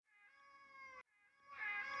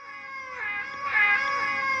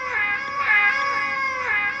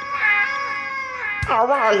How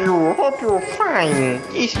are you? Hope you're fine.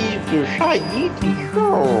 This is the Shy Yeti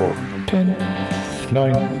Show. 10,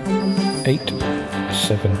 9, 8,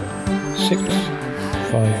 7, 6,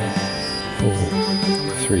 5, 4,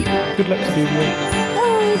 3. Good luck, studio.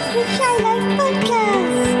 Oh, it's the Shy Life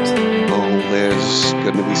Podcast. Oh, there's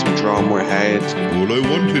going to be some drama ahead. All I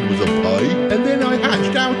wanted was a pie, and then I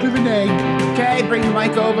hatched out of an egg. Okay, bring the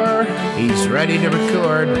mic over. He's ready to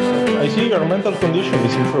record. I see your mental condition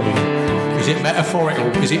is improving. Is it metaphorical?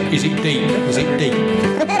 Is it deep? Is it deep?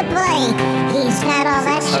 Boy, he's not all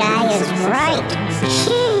that shy as right.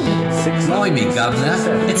 Blimey, Governor.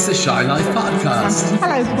 It's the Shy Life Podcast.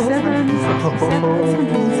 Hello,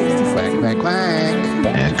 Quack, quack, quack.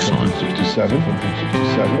 Excellent. 67.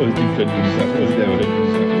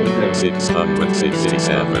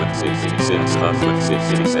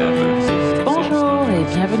 667. Bonjour et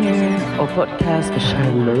bienvenue au podcast de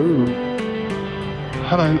Hello.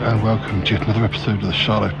 Hello and welcome to yet another episode of the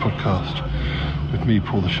Shy Life Podcast with me,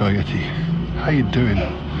 Paul the Shy Yeti. How you doing?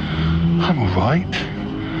 I'm alright.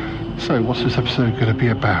 So what's this episode going to be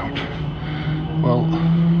about? Well,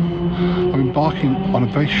 I'm embarking on a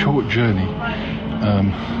very short journey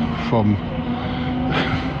from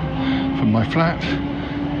my flat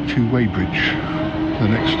to Weybridge, the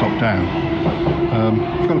next stop down.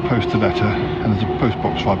 I've got to post a letter and there's a post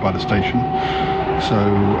box right by the station. So I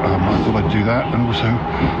thought I'd do that, and also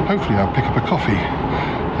hopefully I'll pick up a coffee.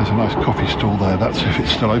 There's a nice coffee stall there. That's if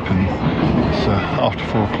it's still open. It's after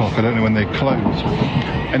 4 o'clock. I don't know when they close.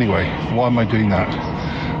 Anyway, why am I doing that?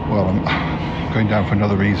 Well, I'm going down for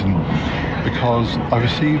another reason, because I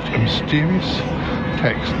received a mysterious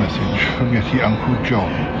text message from Yeti Uncle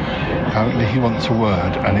John. Apparently he wants a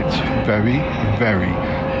word, and it's very, very,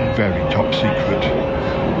 very top secret.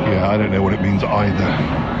 Yeah, I don't know what it means either,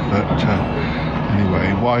 but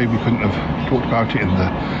anyway, why we couldn't have talked about it in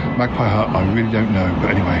the Magpie Hut, I really don't know.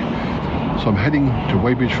 But anyway, so I'm heading to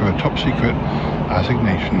Weybridge for a top secret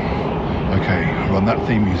assignation. Okay, run that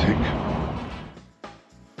theme music.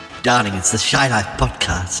 Darling, it's the Shy Life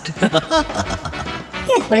Podcast.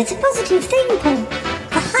 Yes, but it's a positive thing, Paul.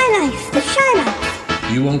 The high life, the shy life.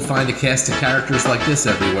 You won't find a cast of characters like this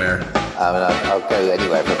everywhere. I'll go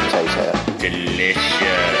anywhere for a potato. Delicious.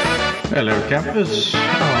 Hello, campers.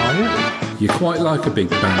 How are you? You quite like a big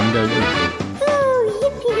bang, don't you? Oh,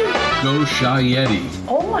 yippee. Go Shy Yeti.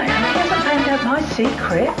 Oh, he hasn't found out my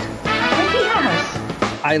secret. I think he has.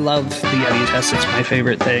 I love the Yeti test. It's my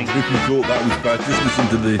favorite thing. If you thought that was bad, just listen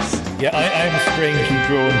to this. Yeah, I'm strangely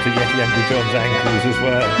drawn to Yeti Uncle John's ankles as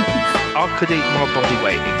well. I could eat my body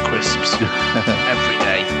weight in crisps every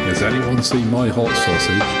day. Has anyone seen my hot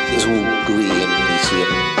sausage? It's all gooey and meaty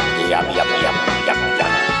and yum, yum, yum, yum,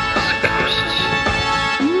 yum.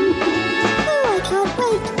 Oh, I can't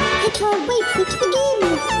wait. I can't wait for it to begin.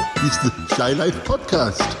 It's the Shy Life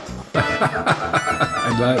Podcast. I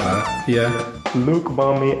like that, yeah. Look,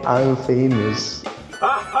 mommy, I'm famous.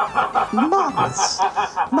 Marvellous.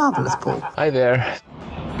 Marvellous, Paul. Hi there.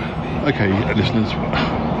 Okay, listeners,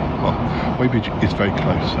 well, Weybridge is very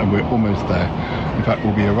close and we're almost there. In fact,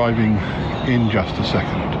 we'll be arriving in just a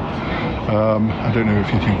second. I don't know if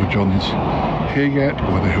Yeti Uncle John's here yet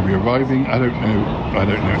or whether he'll be arriving. I don't know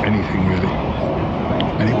anything really.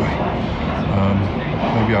 Anyway,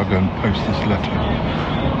 maybe I'll go and post this letter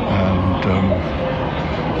and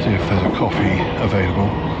see if there's a coffee available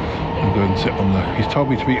and go and sit on the... He's told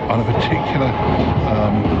me to be on a particular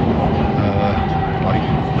like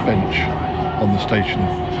bench on the station,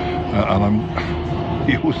 and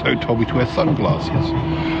he also told me to wear sunglasses.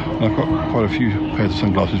 And I've got quite a few pairs of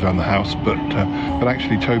sunglasses around the house, but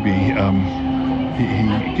actually Toby he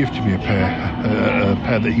gifted me a pair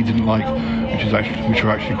that he didn't like, which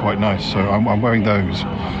are actually quite nice. So I'm wearing those.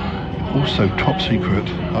 Also top secret.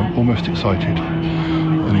 I'm almost excited.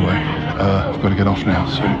 Anyway, I've got to get off now.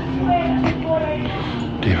 So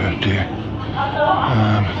dear, oh dear.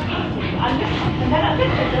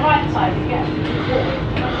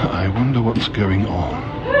 I wonder what's going on.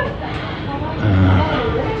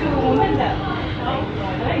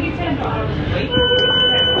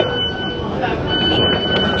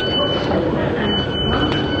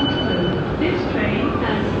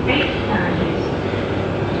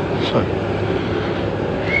 So,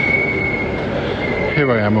 here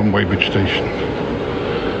I am on Weybridge Station.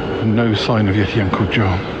 No sign of Yeti Uncle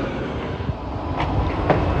John.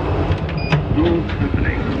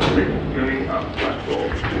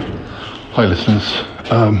 Hi listeners,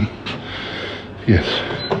 yes,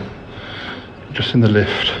 just in the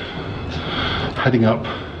lift, heading up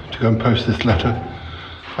to go and post this letter.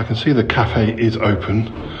 I can see the cafe is open,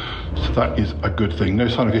 so that is a good thing. No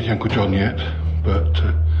sign of Yeti Uncle John yet, but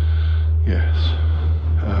yes,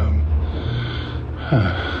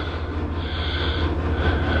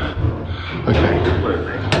 Okay.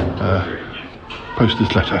 Post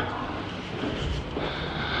this letter.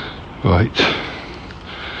 Right.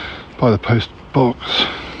 By the post box.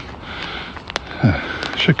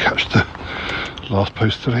 Should catch the last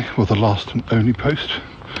post today, or the last and only post.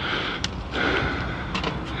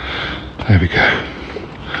 There we go.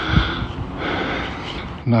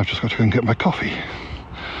 Now I've just got to go and get my coffee.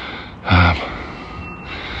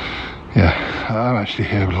 Yeah, I'm actually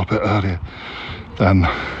here a little bit earlier than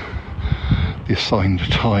the assigned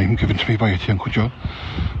time given to me by Yeti Uncle John.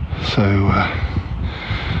 So,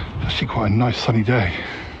 it's actually quite a nice sunny day.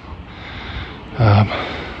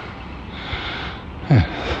 Yeah,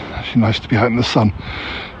 actually nice to be out in the sun.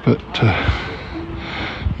 But,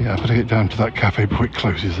 yeah, I've got to get down to that cafe before it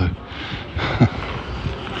closes though.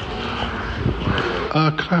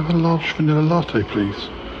 Can I have a large vanilla latte, please?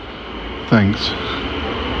 Thanks.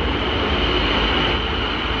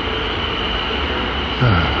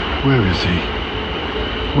 Where is he?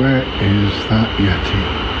 Where is that Yeti?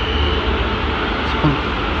 It's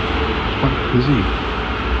quite busy.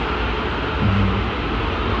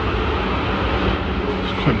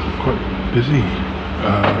 It's quite busy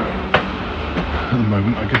at the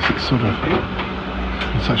moment. I guess it's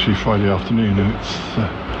it's actually Friday afternoon, and it's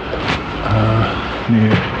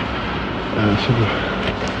near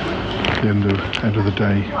the end of the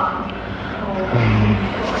day.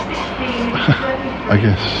 I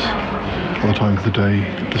guess other times of the day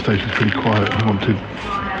the station's pretty quiet and wanted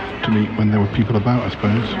to meet when there were people about, I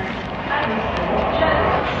suppose.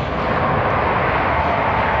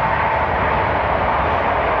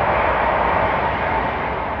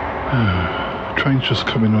 Train's just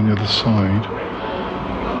come in on the other side,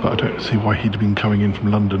 but I don't see why he'd been coming in from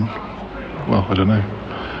London. Well, I don't know.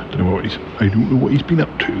 I don't know what he's been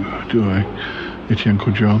up to, do I? Yeti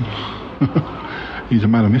Uncle John. He's a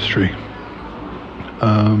man of mystery.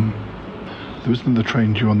 There isn't another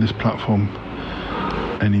train due on this platform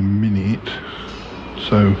any minute,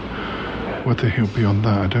 so whether he'll be on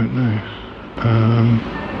that, I don't know.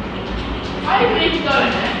 Are you ready to go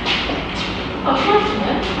in there? Oh,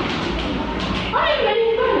 Christmas? Are you ready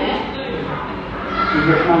to go in there? You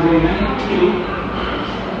get something in there?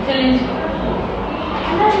 Philly's.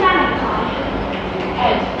 And then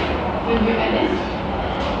Ed, will you edit?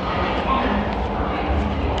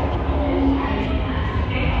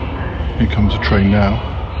 Here comes a train now.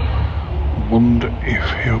 Wonder if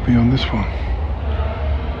he'll be on this one.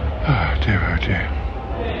 Oh dear, oh dear.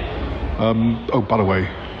 Oh, by the way,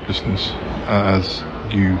 listeners, as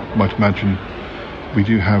you might imagine, we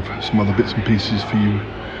do have some other bits and pieces for you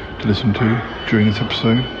to listen to during this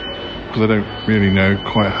episode, because I don't really know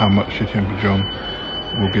quite how much Yeti Uncle John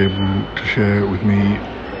will be able to share with me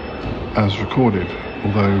as recorded,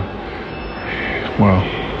 although, well,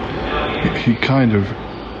 he kind of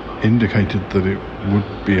indicated that it would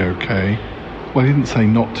be okay. Well, he didn't say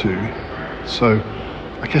not to, so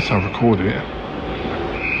I guess I'll record it.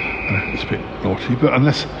 It's a bit naughty, but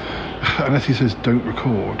unless he says don't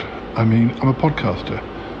record, I mean, I'm a podcaster.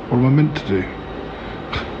 What am I meant to do?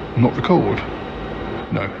 Not record?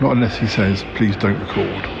 No, not unless he says please don't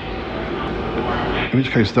record. In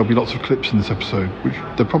which case there'll be lots of clips in this episode, which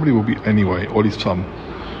there probably will be anyway, or at least some.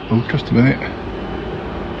 Oh, just a minute.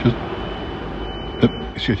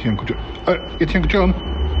 It's Yeti Uncle John. Yeti Uncle John?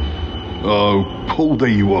 Oh, Paul, there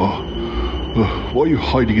you are. Why are you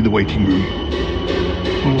hiding in the waiting room?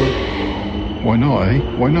 Well, why not, eh?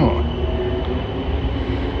 Why not?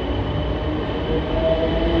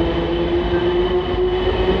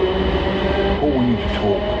 Paul, we need to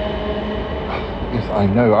talk. Yes, I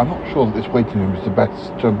know. I'm not sure that this waiting room is the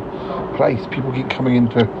best place. People keep coming in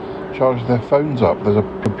to charge their phones up. There's a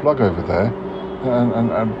plug over there,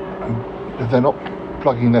 and if they're not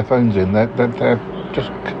plugging their phones in, they're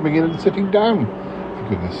just coming in and sitting down, for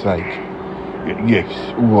goodness sake. Yes,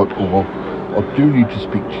 all right, I do need to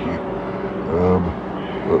speak to you.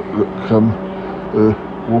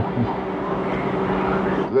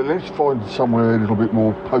 Let's find somewhere a little bit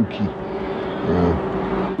more pokey.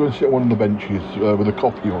 Go and sit on one of the benches with a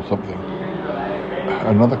coffee or something.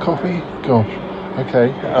 Another coffee? Gosh.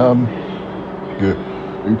 Okay. Yeah,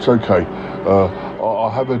 it's okay. I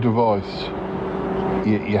have a device.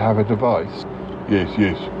 You have a device? Yes. I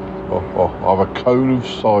have a cone of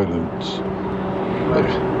silence.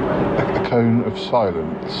 A cone of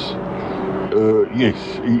silence. Yes,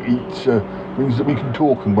 it means that we can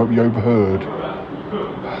talk and won't be overheard.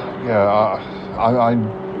 Yeah, I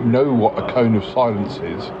know what a cone of silence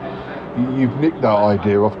is. You've nicked that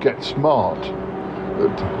idea off Get Smart.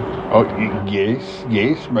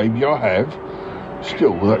 Yes, maybe I have.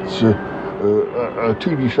 still, that's a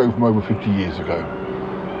TV show from over 50 years ago.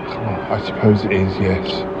 Come on, I suppose it is,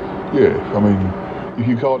 yes. Yeah, I mean, if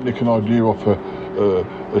you can't nick an idea off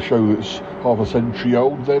a show that's half a century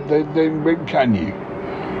old, then when can you?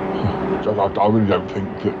 I really don't think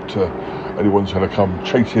that anyone's going to come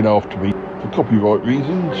chasing after me for copyright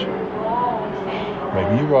reasons.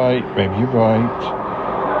 Maybe you're right.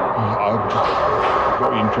 I'm just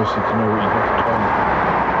very interested to know what you have to tell me.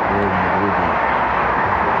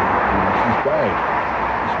 This is bad.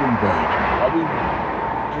 It's really bad. I mean,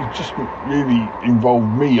 it just really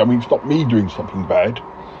involved me. I mean, it's not me doing something bad.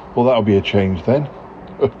 Well, that'll be a change then.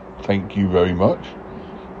 Thank you very much.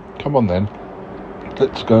 Come on then.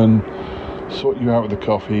 Let's go and sort you out with the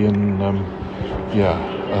coffee and,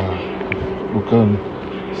 we'll go and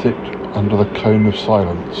sit under the cone of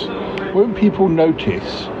silence. Won't people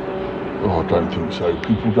notice? Oh, I don't think so.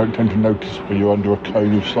 People don't tend to notice when you're under a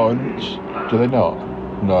cone of silence. Do they not?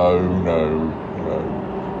 No.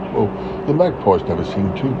 Well, the magpies never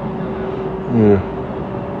seem to. Yeah.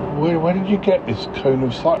 Where did you get this cone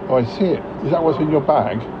of silence? Oh, I see it. Is that what's in your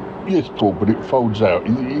bag? Yes, Paul, but it folds out.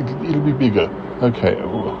 It'll be bigger. Okay.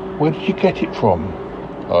 Where did you get it from?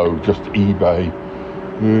 Oh, just eBay.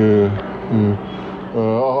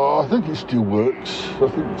 I think it still works. I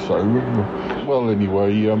think so. Well,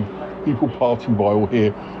 anyway, people passing by will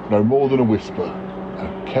hear no more than a whisper.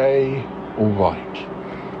 Okay, all right.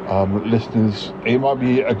 Listeners, it might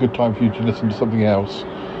be a good time for you to listen to something else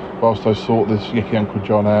whilst I sort this Yeti Uncle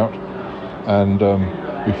John out and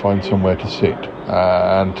we find somewhere to sit.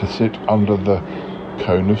 And to sit under the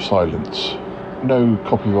cone of silence. No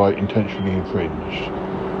copyright intentionally infringed.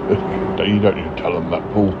 You don't need to tell them that,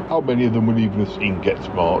 Paul. How many of them will even have seen Get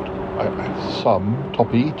Smart? Some.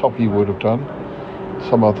 Toppy would have done.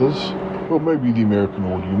 Some others. Well, maybe the American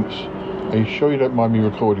audience. Are you sure you don't mind me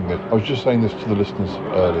recording this? I was just saying this to the listeners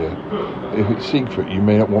earlier. If it's secret, you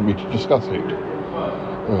may not want me to discuss it.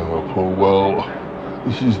 Oh, Paul, well,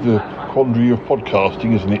 this is the quandary of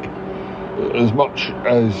podcasting, isn't it? As much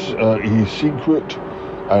as it is secret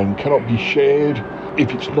and cannot be shared,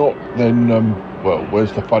 if it's not, then, well,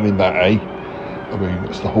 where's the fun in that, eh? I mean,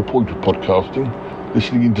 that's the whole point of podcasting.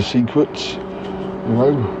 Listening into secrets,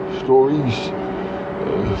 stories,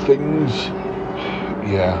 things.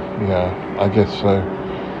 Yeah, I guess so.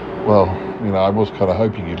 Well, I was kind of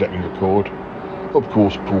hoping you'd let me record. Of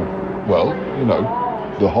course, Paul, well,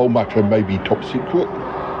 the whole matter may be top secret,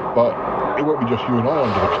 but it won't be just you and I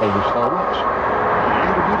under the cone of silence.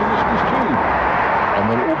 It'll be the listeners too. And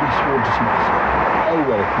they'll all be sworn to secrecy. Oh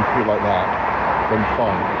well, if you put it like that, then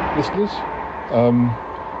fine. Listeners,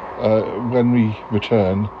 when we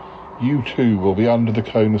return, you too will be under the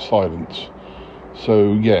cone of silence.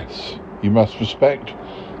 So yes, you must respect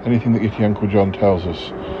anything that Yeti Uncle John tells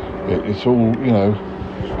us. It's all,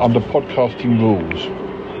 under podcasting rules.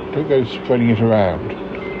 Don't go spreading it around.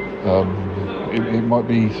 It might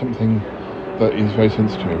be something that is very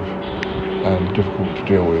sensitive and difficult to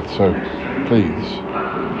deal with. So please,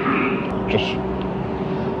 just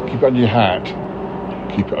keep it under your hat.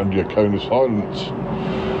 Keep it under your cone of silence.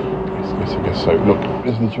 Yes, I guess so. Look,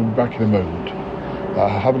 listeners, we'll be back in a moment.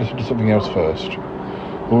 Have a listen to something else first.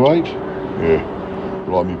 All right? Yeah.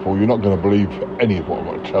 Blimey, Paul, you're not going to believe any of what I'm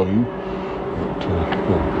going to tell you. But,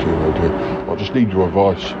 oh dear. I just need your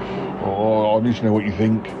advice. I need to know what you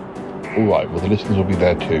think. All right, well, the listeners will be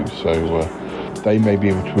there too, so they may be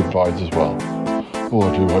able to advise as well. Oh,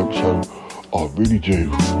 I do hope so. I really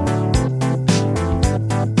do.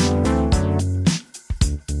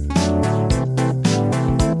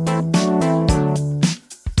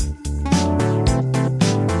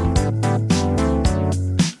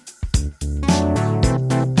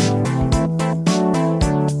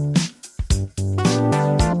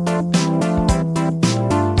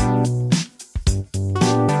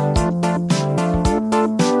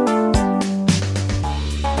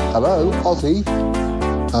 Hello, Ozzy.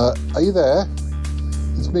 Are you there?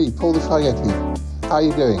 It's me, Paul the Shy Yeti. How are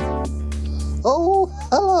you doing? Oh,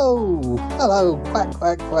 hello, quack,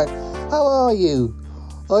 quack, quack. How are you?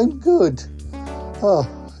 I'm good. Oh,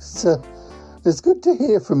 it's good to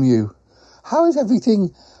hear from you. How is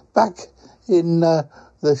everything back in the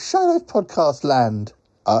Shy Life podcast land?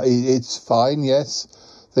 It's fine, yes.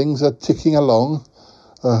 Things are ticking along.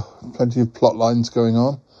 Plenty of plot lines going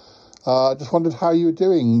on. I just wondered how you were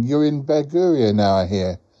doing. You're in Bulgaria now, I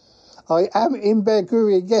hear. I am in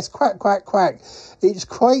Bulgaria, yes, quack, quack, quack. It's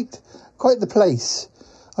quite the place.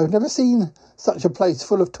 I've never seen such a place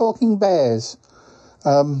full of talking bears.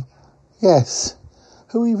 Yes.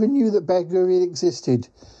 Who even knew that Bulgaria existed?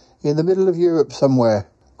 In the middle of Europe somewhere.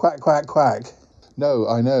 Quack, quack, quack. No,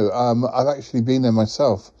 I know. I've actually been there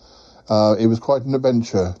myself. It was quite an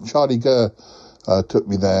adventure. Charlie Gurr took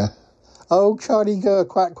me there. Oh, Charlie Gurr,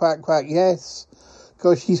 quack, quack, quack, yes.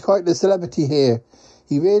 Gosh, he's quite the celebrity here.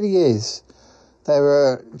 He really is. There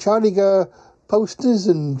are Charlie Gurr posters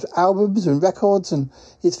and albums and records, and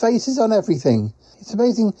his face is on everything. It's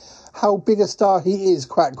amazing how big a star he is,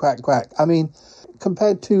 quack, quack, quack. I mean,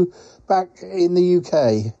 compared to back in the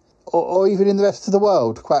UK, or even in the rest of the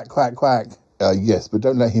world, quack, quack, quack. Yes, but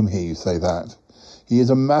don't let him hear you say that. He is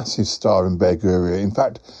a massive star in Beguria. In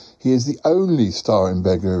fact, he is the only star in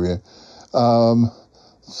Beguria.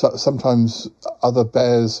 Sometimes other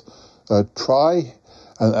bears try,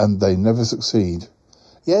 and they never succeed.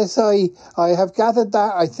 Yes, I have gathered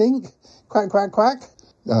that, I think. Quack, quack, quack.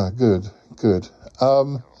 Good.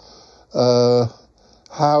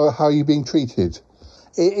 How are you being treated?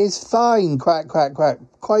 It is fine, quack, quack, quack.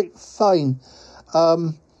 Quite fine.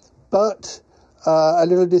 But a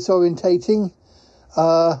little disorientating.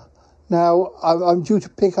 Now, I'm due to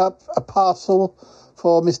pick up a parcel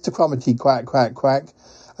for Mr. Cromitty, quack, quack, quack.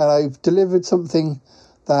 And I've delivered something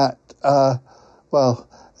that, that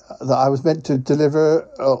I was meant to deliver.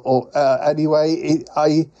 Anyway,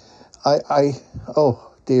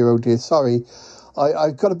 oh dear, sorry.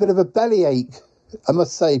 I've got a bit of a bellyache, I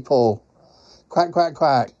must say, Paul. Quack, quack,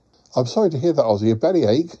 quack. I'm sorry to hear that, Ozzy. A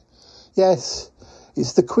bellyache? Yes,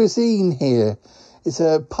 it's the cuisine here. It's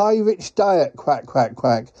a pie-rich diet, quack, quack,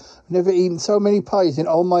 quack. I've never eaten so many pies in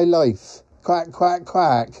all my life. Quack, quack,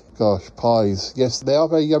 quack. Gosh, pies. Yes, they are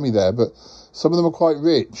very yummy there, but some of them are quite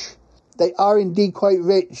rich. They are indeed quite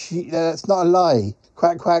rich. That's not a lie.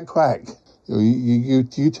 Quack, quack, quack. You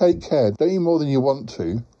take care. Don't eat more than you want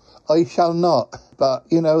to. I shall not. But,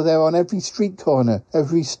 they're on every street corner,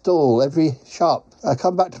 every stall, every shop. I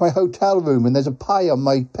come back to my hotel room and there's a pie on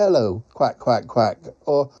my pillow. Quack, quack, quack.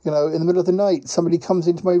 Or, in the middle of the night, somebody comes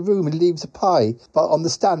into my room and leaves a pie on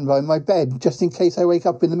the stand by my bed, just in case I wake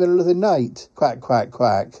up in the middle of the night. Quack, quack,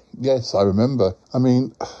 quack. Yes, I remember. I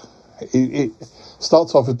mean, it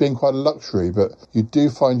starts off as being quite a luxury, but you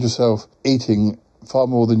do find yourself eating far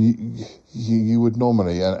more than you would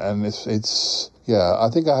normally, and it's yeah, I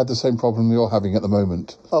think I had the same problem you're having at the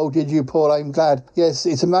moment. Oh, did you, Paul? I'm glad. Yes,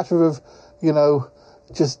 it's a matter of,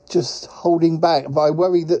 just holding back. But I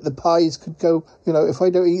worry that the pies could go, if I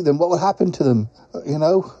don't eat them, what will happen to them?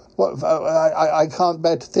 What I can't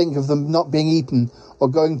bear to think of them not being eaten or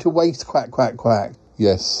going to waste, quack, quack, quack.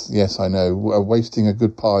 Yes, I know. Wasting a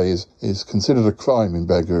good pie is considered a crime in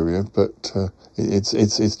Beguria, but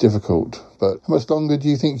it's difficult. But how much longer do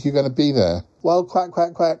you think you're going to be there? Well, quack,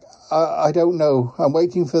 quack, quack, I don't know. I'm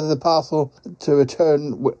waiting for the parcel to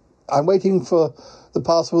return. I'm waiting for the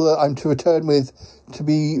parcel that I'm to return with to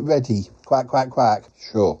be ready. Quack, quack, quack.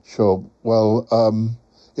 Sure. Well,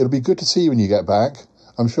 it'll be good to see you when you get back.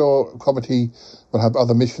 I'm sure Cromitty will have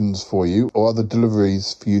other missions for you or other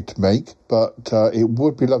deliveries for you to make, but it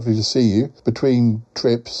would be lovely to see you between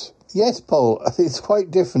trips. Yes, Paul, it's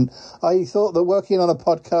quite different. I thought that working on a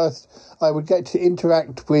podcast, I would get to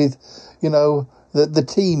interact with, the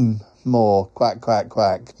team more. Quack, quack,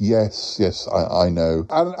 quack. Yes, I know.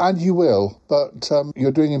 And you will, but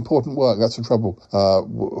you're doing important work. That's the trouble.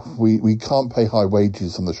 We can't pay high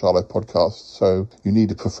wages on the Charlotte podcast, so you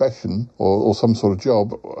need a profession or some sort of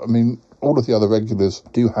job. I mean, all of the other regulars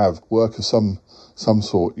do have work of some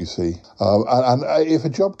sort, you see. And if a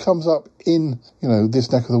job comes up in,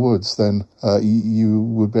 this neck of the woods, then you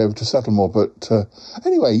would be able to settle more. But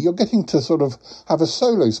anyway, you're getting to sort of have a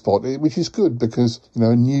solo spot, which is good because,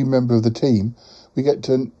 a new member of the team, we get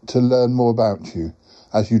to learn more about you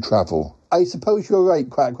as you travel. I suppose you're right,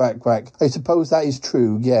 quack, quack, quack. I suppose that is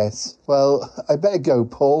true, yes. Well, I better go,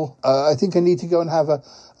 Paul. I think I need to go and have a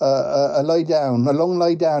long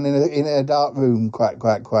lie down in a dark room, quack,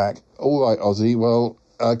 quack, quack. All right, Ozzy. Well,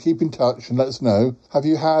 keep in touch and let us know. Have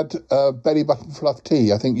you had belly button fluff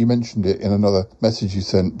tea? I think you mentioned it in another message you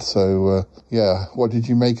sent. So, what did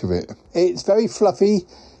you make of it? It's very fluffy,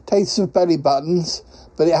 tastes of belly buttons,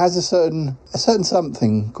 but it has a certain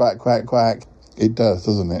something, quack, quack, quack. It does,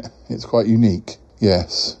 doesn't it? It's quite unique.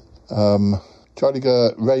 Yes. Charlie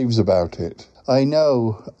Gurr raves about it. I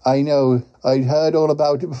know. I'd heard all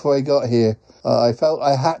about it before I got here. I felt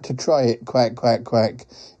I had to try it, quack, quack, quack.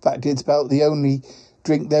 In fact, it's about the only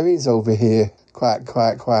drink there is over here, quack,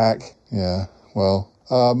 quack, quack. Yeah, well,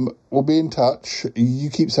 we'll be in touch. You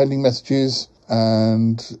keep sending messages,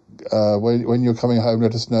 and when you're coming home,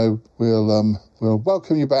 let us know. We'll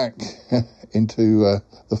welcome you back into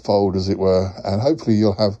the fold, as it were, and hopefully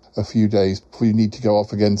you'll have a few days before you need to go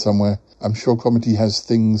off again somewhere. I'm sure Cromitty has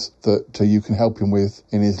things that you can help him with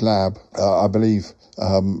in his lab. I believe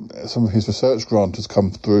some of his research grant has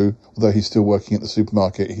come through, although he's still working at the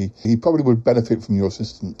supermarket. He probably would benefit from your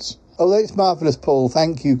assistance. Oh, that's marvellous, Paul.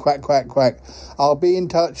 Thank you. Quack, quack, quack. I'll be in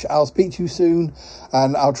touch. I'll speak to you soon,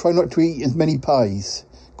 and I'll try not to eat as many pies.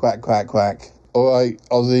 Quack, quack, quack. All right,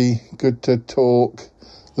 Ozzy, good to talk.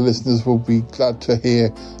 The listeners will be glad to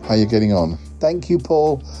hear how you're getting on. Thank you,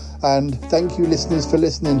 Paul, and thank you, listeners, for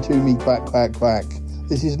listening to me. Quack, quack, quack.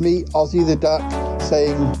 This is me, Ozzy the Duck,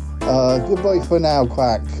 saying goodbye for now,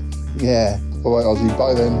 quack. Yeah. All right, Ozzy,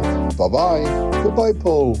 bye then. Bye-bye. Goodbye,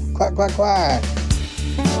 Paul. Quack, quack, quack.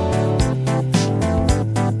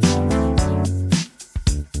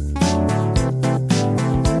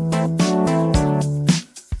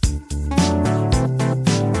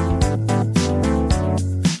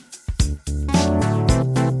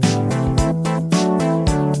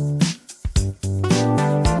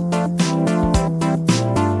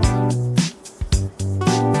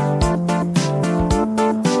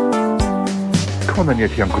 Come on then,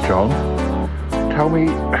 Yeti Uncle John.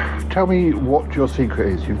 Tell me what your secret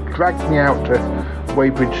is. You've dragged me out to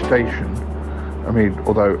Weybridge Station. I mean,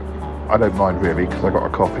 although I don't mind really, because I got a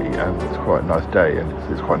coffee and it's quite a nice day, and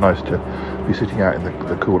it's quite nice to be sitting out in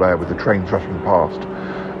the cool air with the trains rushing past,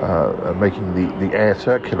 making the air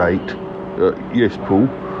circulate. Yes, Paul.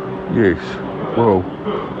 Yes. Well,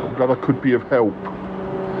 I'm glad I could be of help.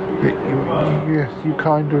 Yes, you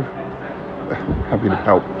kind of have been of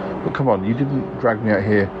help. But come on, you didn't drag me out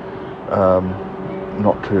here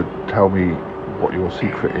not to tell me what your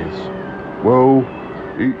secret is. Well,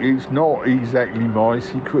 it's not exactly my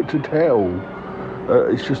secret to tell.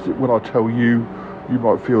 It's just that when I tell you, you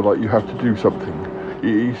might feel like you have to do something.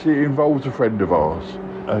 You see, it involves a friend of ours.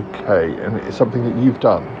 Okay, and it's something that you've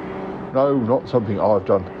done. No, not something I've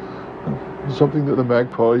done. Something that the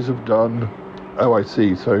Magpies have done. Oh, I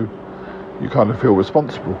see, so you kind of feel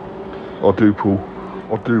responsible. I do, Paul.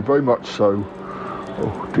 I do, very much so.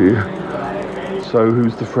 Oh dear. So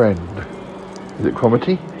who's the friend? Is it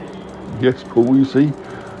Cromitty? Yes, Paul, you see.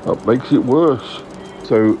 That makes it worse.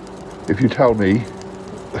 So, if you tell me,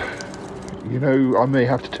 you know, I may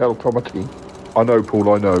have to tell Cromitty. I know, Paul,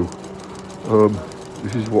 I know.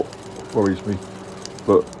 This is what worries me.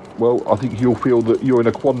 But, well, I think you'll feel that you're in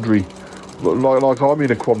a quandary. Like I'm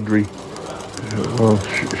in a quandary. Well,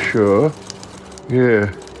 sure.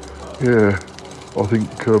 Yeah. I think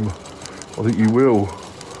you will.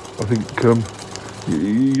 I think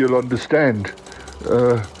you'll understand.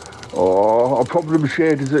 A problem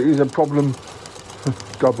shared is a problem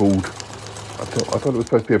doubled. I thought it was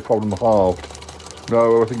supposed to be a problem halved.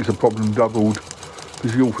 No, I think it's a problem doubled,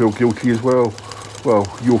 because you'll feel guilty as well. Well,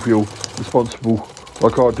 you'll feel responsible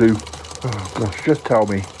like I do. Oh gosh, just tell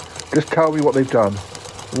me what they've done.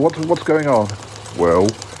 What's going on? Well,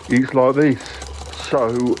 it's like this.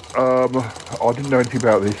 So, I didn't know anything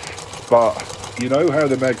about this, but you know how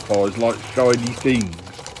the Magpies like shiny things?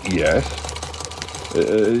 Yes.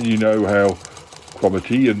 You know how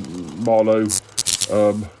Cromitty and Mylo,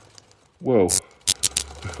 well,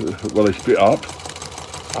 they split up.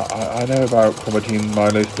 I know about Cromitty and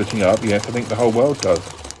Mylo splitting up, yes, I think the whole world does.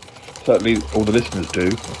 Certainly all the listeners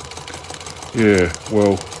do. Yeah,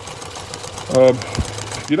 well,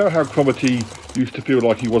 you know how Cromitty used to feel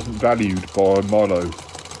like he wasn't valued by Mylo?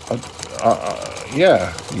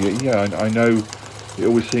 Yeah, I know. It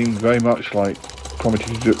always seemed very much like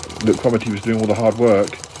Cromitty was doing all the hard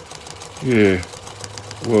work. Yeah,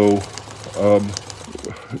 well,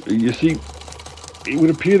 you see, it would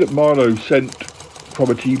appear that Mylo sent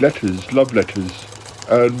Cromitty letters, love letters,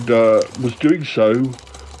 and was doing so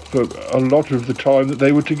for a lot of the time that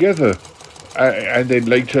they were together. And then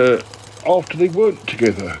later, after they weren't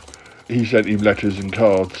together, he sent him letters and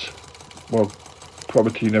cards. Well,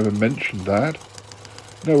 Cromitty never mentioned that.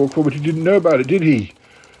 No, well, Cromitty didn't know about it, did he?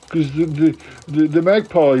 Because the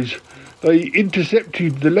Magpies, they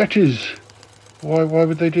intercepted the letters. Why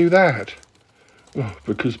would they do that? Oh,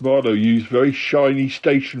 because Mylo used very shiny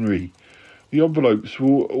stationery. The envelopes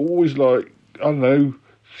were always like, I don't know,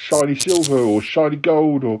 shiny silver or shiny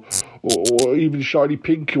gold or even shiny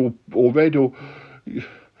pink or red or...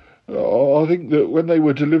 I think that when they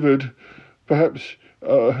were delivered, perhaps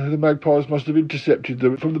the Magpies must have intercepted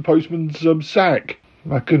them from the postman's sack.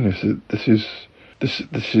 My goodness, this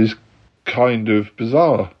is kind of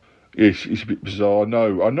bizarre. Yes, it's a bit bizarre.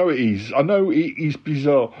 No, I know it is. I know it is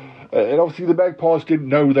bizarre. And obviously the Magpies didn't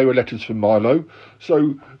know they were letters from Mylo,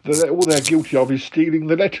 so all they're guilty of is stealing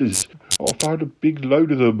the letters. I found a big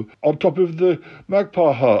load of them on top of the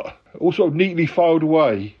magpie hut, all sort of neatly filed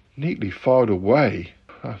away. Neatly filed away?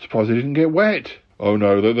 I'm surprised they didn't get wet. Oh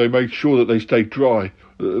no, they made sure that they stayed dry.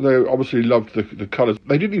 They obviously loved the colours.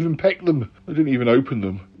 They didn't even peck them. They didn't even open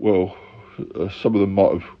them. Well, some of them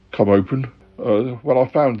might have come open when I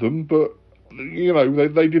found them, but, you know,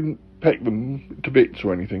 they didn't peck them to bits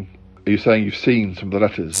or anything. Are you saying you've seen some of the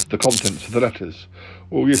letters, the contents of the letters?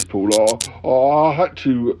 Well, yes, Paul. I had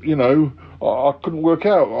to, you know, I couldn't work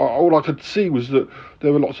out. All I could see was that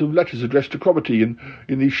there were lots of letters addressed to Cromitty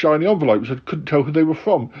in these shiny envelopes. I couldn't tell who they were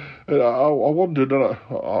from. I wondered, and I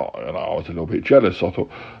was a little bit jealous. I thought,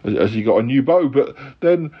 has he got a new beau? But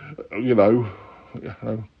then, you know,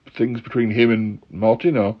 things between him and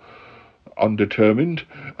Martin are undetermined.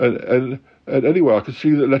 And anyway, I could see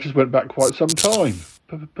that letters went back quite some time.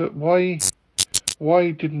 But why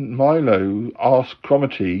didn't Mylo ask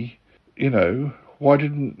Cromitty, you know, why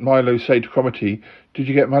didn't Mylo say to Cromitty, did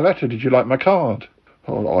you get my letter? Did you like my card?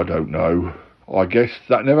 Oh, I don't know. I guess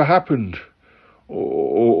that never happened.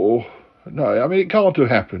 Or no, I mean, it can't have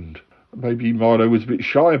happened. Maybe Mylo was a bit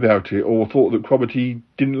shy about it or thought that Cromitty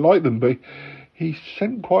didn't like them, but he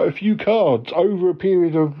sent quite a few cards over a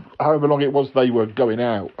period of however long it was they were going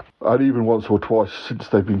out. And even once or twice since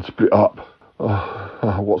they've been split up.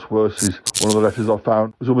 What's worse is one of the letters I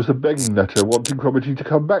found was almost a begging letter wanting Cromitty to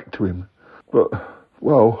come back to him. But,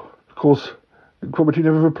 well, of course, Cromitty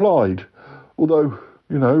never replied. Although,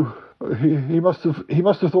 you know, he must have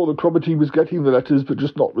thought that Cromitty was getting the letters but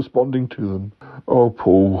just not responding to them. Oh,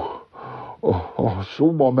 Paul. Oh, it's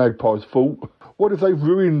all my magpie's fault. What if they've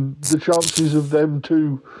ruined the chances of them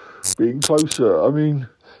two being closer? I mean,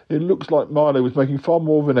 it looks like Mylo was making far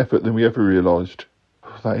more of an effort than we ever realised.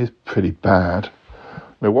 That is pretty bad.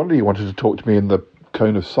 No wonder you wanted to talk to me in the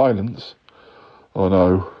cone of silence. I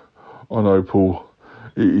know, Paul.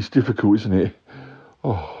 It's difficult, isn't it?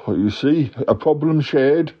 Oh, you see, a problem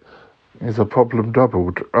shared is a problem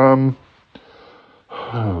doubled. Oh,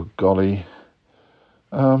 golly.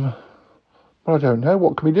 Well, I don't know.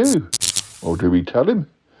 What can we do? Or do we tell him?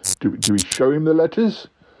 Do we show him the letters?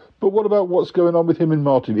 But what about what's going on with him and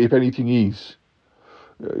Martin, if anything is?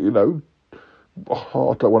 You know,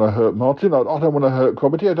 I don't want to hurt Martin. I don't want to hurt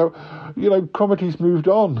Cromitty. Cromitty's moved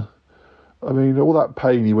on. I mean, all that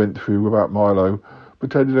pain he went through about Mylo,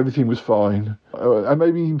 pretended everything was fine. And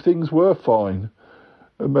maybe things were fine.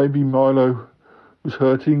 And maybe Mylo was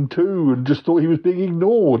hurting too and just thought he was being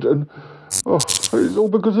ignored. And it's all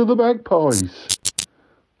because of the magpies.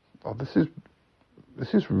 Oh, this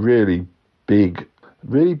is really big.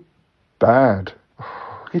 Really bad.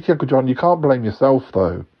 Kitty Uncle John, you can't blame yourself,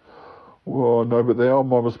 though. Well, no, but they are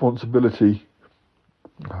my responsibility.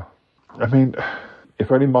 I mean,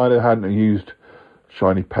 if only Mylo hadn't used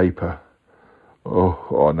shiny paper.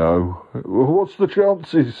 Oh, no. What's the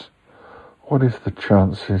chances? What is the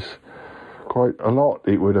chances? Quite a lot,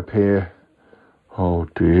 it would appear. Oh,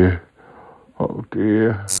 dear. I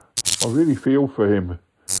really feel for him.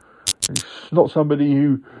 He's not somebody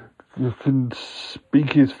who can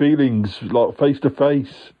speak his feelings, like, face to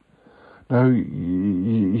face. No,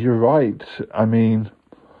 you're right. I mean,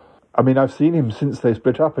 I've seen him since they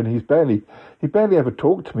split up, and he barely ever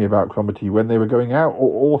talked to me about Cromitty when they were going out,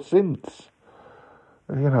 or since.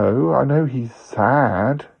 You know, I know he's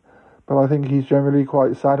sad, but I think he's generally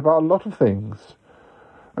quite sad about a lot of things.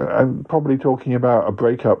 And probably talking about a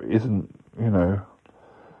breakup isn't, you know.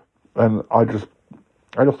 And I just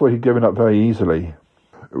thought he'd given up very easily.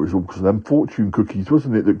 It was all because of them fortune cookies,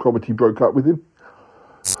 wasn't it, that Cromitty broke up with him?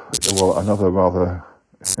 Well, another rather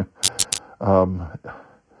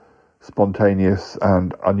spontaneous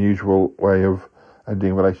and unusual way of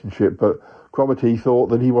ending a relationship, but Cromitty thought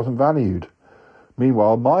that he wasn't valued.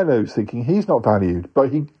 Meanwhile, Mylo's thinking he's not valued,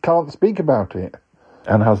 but he can't speak about it,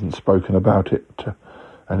 and hasn't spoken about it to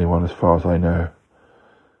anyone as far as I know.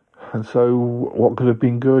 And so what could have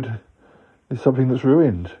been good is something that's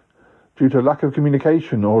ruined, due to lack of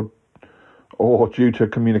communication, or due to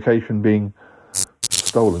communication being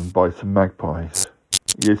stolen by some magpies.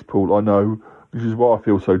 Yes, Paul, I know. This is why I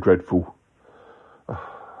feel so dreadful.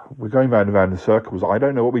 We're going round and round in circles. I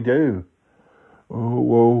don't know what we do. Oh,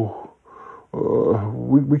 well,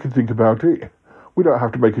 we can think about it. We don't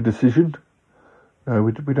have to make a decision. No,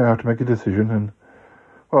 we don't have to make a decision. And,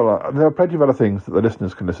 well, there are plenty of other things that the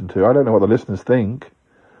listeners can listen to. I don't know what the listeners think.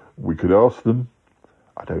 We could ask them.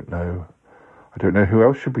 I don't know. Who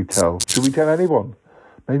else should we tell? Should we tell anyone?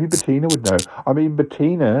 Maybe Bettina would know. I mean,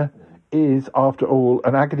 Bettina is, after all,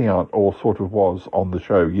 an agony aunt, or sort of was on the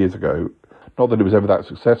show years ago. Not that it was ever that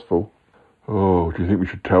successful. Oh, do you think we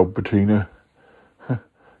should tell Bettina?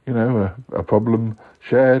 You know, a problem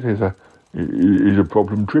shared is a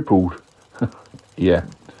problem tripled. Yeah,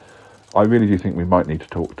 I really do think we might need to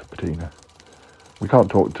talk to Bettina. We can't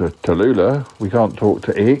talk to Tallulah. We can't talk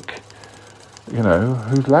to Ick. You know,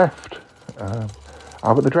 who's left?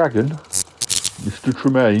 Albert the Dragon? Mr.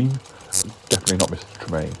 Tremaine? Definitely not Mr.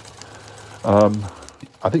 Tremaine.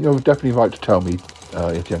 I think you're definitely right to tell me,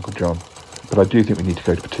 Yeti Uncle John. But I do think we need to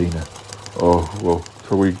go to Bettina. Oh, well,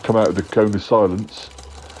 so we come out of the cone of silence.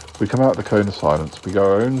 We come out of the cone of silence. We go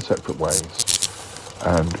our own separate ways.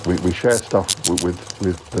 And we share stuff with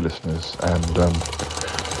the listeners. And,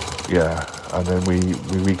 and then we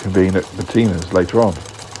reconvene at Bettina's later on.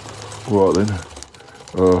 Right then.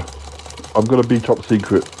 I'm going to be top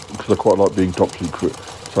secret because I quite like being top secret.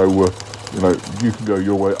 So, you can go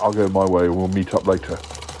your way, I'll go my way, and we'll meet up later.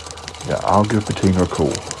 Yeah, I'll give Bettina a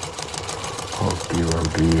call. Oh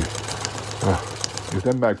dear. If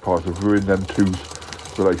them magpies have ruined them two's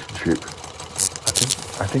relationship,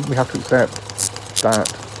 I think we have to accept that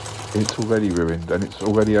it's already ruined and it's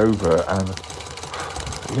already over. And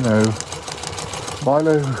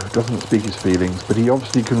Mylo doesn't speak his feelings, but he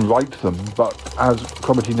obviously can write them. But as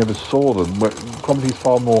Cromitty never saw them, Cromitty's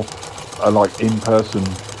far more like in-person,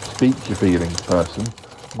 speak your feelings person.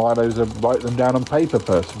 Mylo's a write them down on paper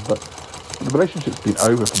person. But the relationship's been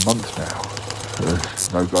over for months now.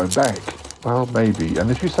 There's no going back. Well, maybe. And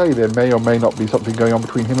as you say, there may or may not be something going on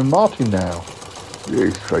between him and Martin now.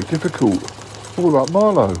 It's very difficult. What about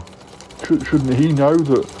Mylo? Shouldn't he know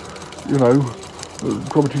that,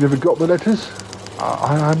 Cromitty never got the letters?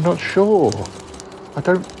 I'm not sure. I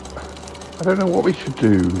don't know what we should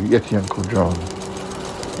do, Yeti Uncle John.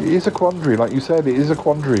 It is a quandary, like you said, it is a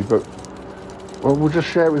quandary, but we'll just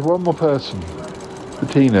share it with one more person,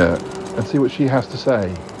 Bettina, and see what she has to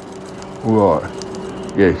say. Right.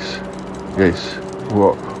 Yes. Right.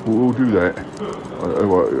 We'll do that.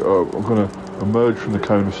 I'm going to emerge from the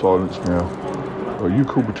cone of silence now. You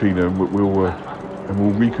call Bettina and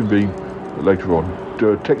we'll reconvene later on.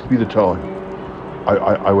 Text me the time.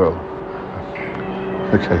 I will.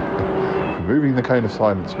 Okay. Removing the cone of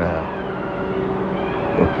silence now.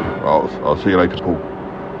 I'll see you later, Paul.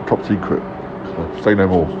 Top secret. Say no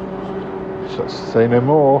more. Say no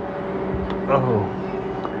more. Oh.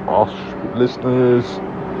 Us listeners.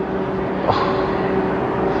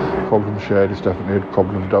 Problem shared is definitely a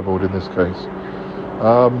problem doubled in this case.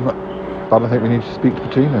 But I think we need to speak to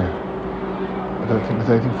Bettina. I don't think there's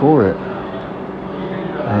anything for it.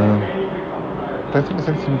 I don't think there's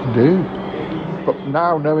anything we can do. But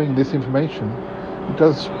now, knowing this information, it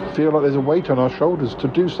does feel like there's a weight on our shoulders to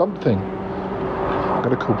do something. I'm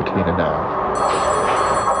going to call Bettina now.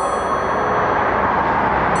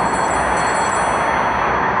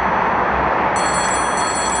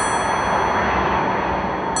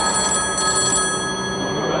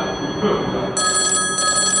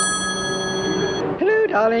 Hello,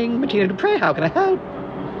 darling. Bettina Dupre, how can I help?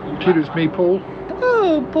 Bettina, it's me, Paul.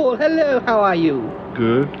 Oh, Paul, hello. How are you?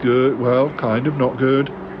 Good. Well, kind of, not good.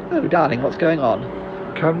 Oh, darling, what's going on?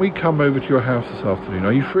 Can we come over to your house this afternoon?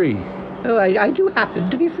 Are you free? Oh, I do happen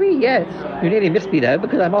to be free, yes. You nearly missed me, though,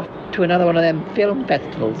 because I'm off to another one of them film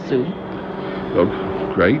festivals soon. Oh,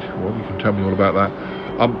 great. Well, you can tell me all about that.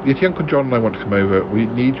 Yeti Uncle John and I want to come over. We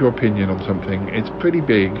need your opinion on something. It's pretty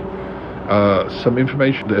big. Some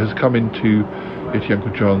information that has come into Yeti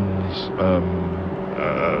Uncle John's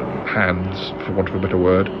hands, for want of a better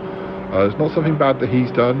word. It's not something bad that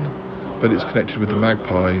he's done, but it's connected with the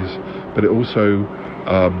magpies. But it also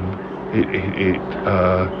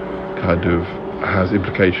kind of has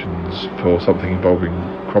implications for something involving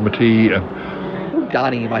Cromitty and... Oh,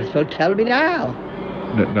 darling, you might as well tell me now.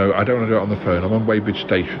 No, I don't want to do it on the phone. I'm on Weybridge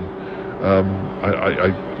Station.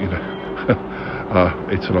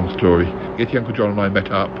 It's a long story. Yeti Uncle John and I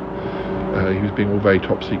met up. He was being all very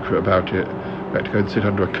top secret about it. We had to go and sit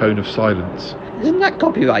under a cone of silence. Isn't that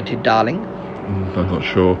copyrighted, darling? I'm not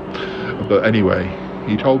sure. But anyway,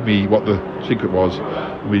 he told me what the secret was.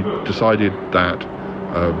 We decided that,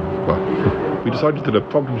 a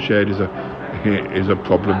problem shared is a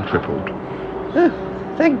problem tripled. Oh,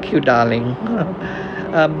 thank you, darling.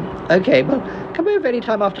 Okay, well, come over any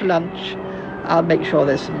time after lunch. I'll make sure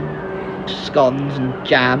there's some scones and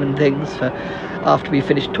jam and things for after we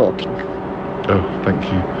finish talking. Oh, thank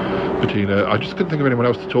you, Bettina. I just couldn't think of anyone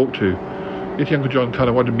else to talk to. Yeti Uncle John kind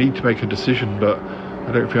of wanted me to make a decision, but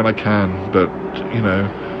I don't feel I can. But,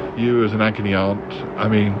 you as an agony aunt,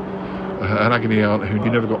 an agony aunt who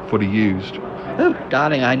you never got fully used. Oh,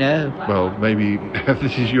 darling, I know. Well, maybe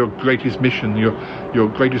this is your greatest mission, your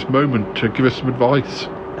greatest moment to give us some advice.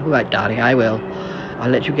 All right, darling, I will.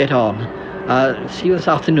 I'll let you get on. See you this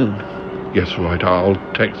afternoon. Yes, all right. I'll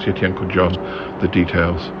text Yeti Uncle John the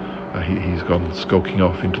details. He's gone skulking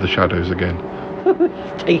off into the shadows again.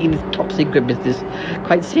 He's taking his top secret business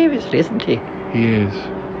quite seriously, isn't he? He is.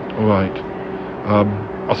 All right.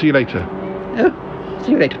 I'll see you later. Oh,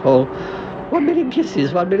 see you later, Paul. 1 million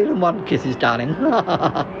kisses, 1,000,001 kisses, darling.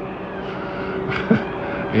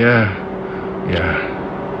 Yeah.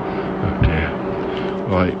 Oh dear.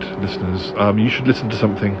 Right, listeners. You should listen to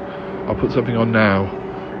something. I'll put something on now,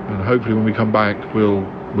 and hopefully when we come back, we'll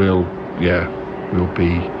be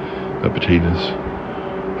at Bettina's.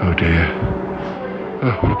 Oh dear.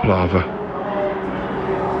 Oh, what a palaver.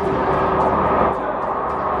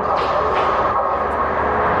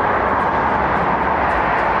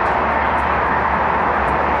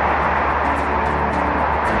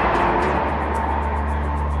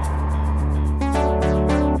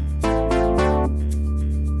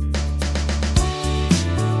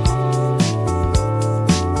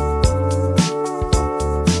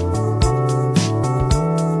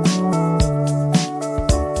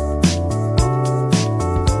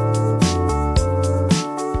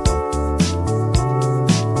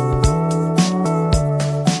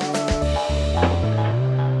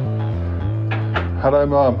 Hello,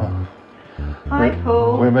 Mum. Hi,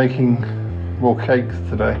 Paul. We're making more cakes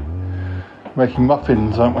today. Making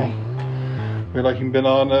muffins, aren't we? We're making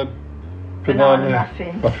banana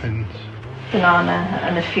muffins. Banana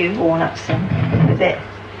and a few walnuts in with it.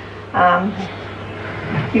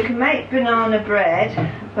 You can make banana bread,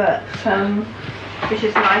 but which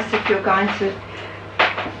is nice if you're going to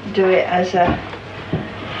do it as a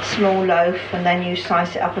small loaf and then you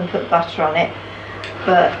slice it up and put butter on it.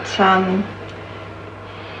 But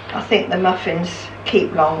I think the muffins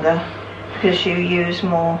keep longer because you use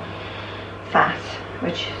more fat,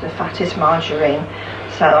 which the fat is margarine.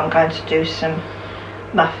 So I'm going to do some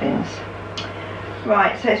muffins.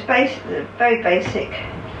 Right, so it's a very basic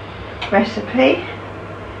recipe,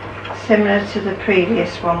 similar to the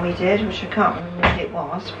previous one we did, which I can't remember what it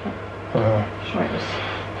was, but I'm sure it was.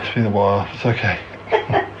 It's been a while, it's okay.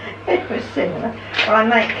 It was similar. Well, I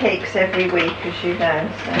make cakes every week, as you know,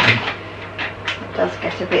 so it does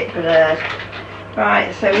get a bit blurred.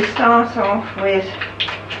 Right, so we start off with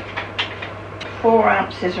 4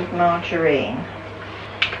 ounces of margarine,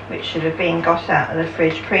 which should have been got out of the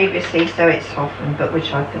fridge previously so it's softened, but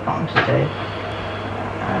which I've forgotten to do.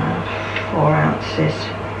 4 ounces.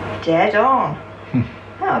 Dead on.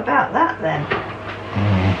 How about that then?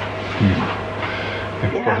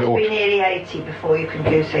 You have to be nearly 80 before you can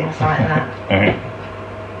do things like that.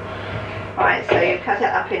 Right, so you cut it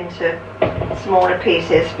up into smaller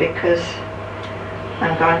pieces because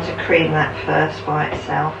I'm going to cream that first by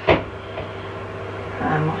itself.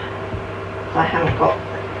 I haven't got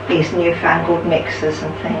these newfangled mixers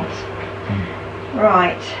and things.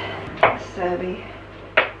 Right, so we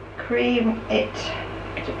cream it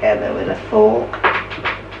together with a fork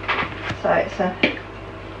so it's a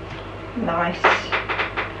nice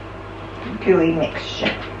gooey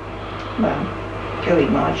mixture, well, gooey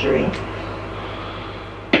margarine,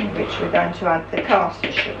 in which we're going to add the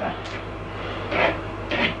caster sugar.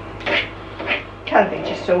 Can be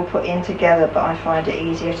just all put in together, but I find it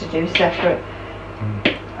easier to do separate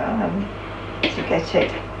to get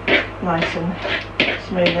it nice and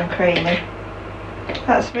smooth and creamy.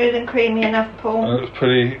 That's smooth and creamy enough, Paul? It's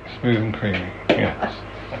pretty smooth and creamy, yes.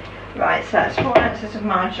 Right, so that's 4 ounces of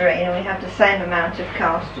margarine and we have the same amount of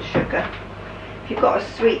caster sugar. If you've got a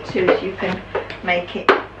sweet tooth you can make it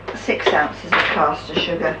 6 ounces of caster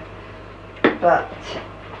sugar, but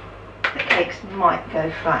the cakes might go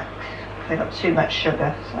flat if they've got too much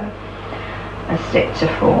sugar, so I stick to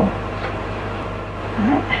 4.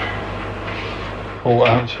 Right. 4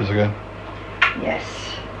 ounces again? Yes.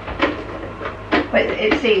 But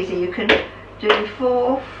it's easy, you can do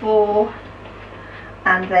 4,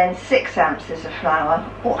 and then 6 ounces of flour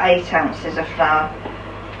or 8 ounces of flour,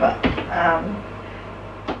 but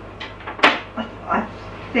I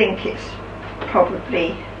think it's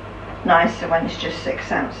probably nicer when it's just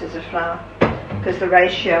 6 ounces of flour because the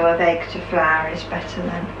ratio of egg to flour is better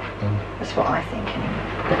then. That's what I think anyway.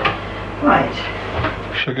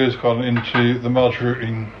 Right. Sugar's gone into the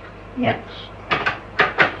margarine mix.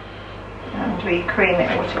 And we cream it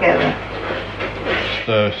all together.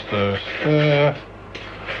 Stir, stir, stir.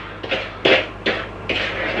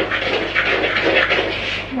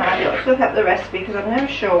 Now I've got to look up the recipe because I'm never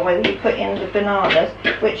sure whether you put in the bananas,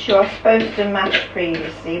 which you're supposed to mash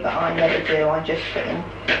previously, but I never do. I just put in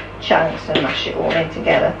chunks and mash it all in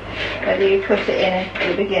together. Whether you put it in at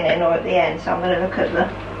the beginning or at the end, so I'm going to look at the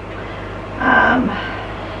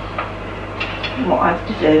what I have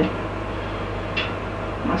to do.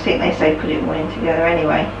 I think they say put it all in together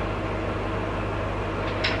anyway.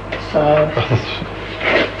 So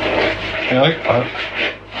yeah,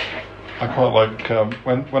 I quite like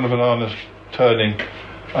when a banana's turning.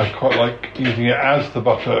 I quite like using it as the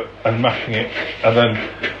butter and mashing it, and then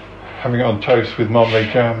having it on toast with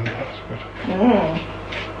marmalade jam. That's good.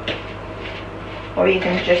 Or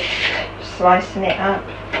even just slicing it up.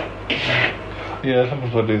 Yeah,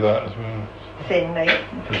 sometimes I do that as well. Thinly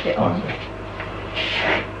and put it on.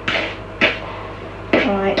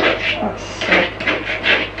 Right, that's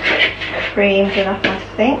creamed enough, I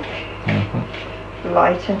think.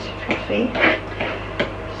 Light and fluffy.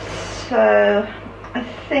 So I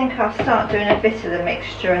think I'll start doing a bit of the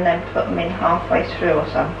mixture and then put them in halfway through or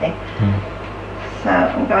something. So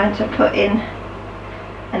I'm going to put in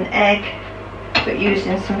an egg, but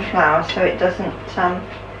using some flour so it doesn't,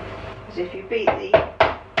 because if you beat the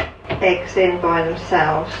eggs in by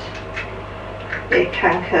themselves, it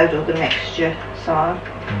can curdle the mixture. So I'll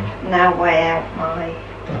now weigh out my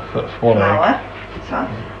flour. So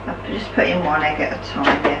I'll just put in one egg at a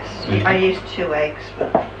time, yes. I use 2 eggs.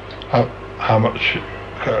 But how much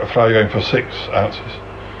flour are you going for? 6 ounces?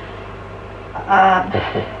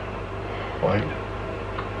 Or 8?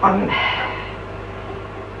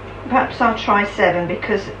 Perhaps I'll try 7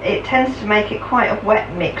 because it tends to make it quite a wet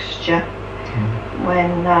mixture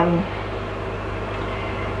when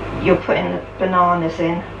you're putting the bananas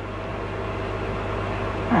in.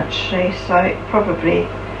 Actually, so it probably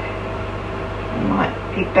might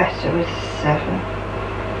be better with 7.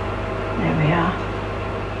 There we are.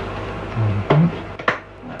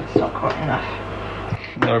 That's not quite enough.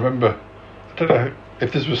 I remember, I don't know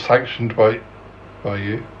if this was sanctioned by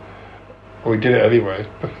you, or we did it anyway,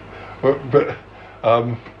 but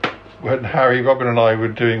when Harry, Robin and I were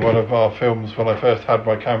doing one of our films, when I first had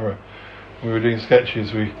my camera, we were doing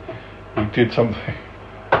sketches, we did something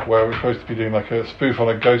where we were supposed to be doing like a spoof on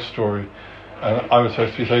a ghost story, and I was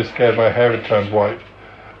supposed to be so scared my hair had turned white,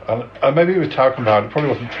 and maybe it was talcum powder, it probably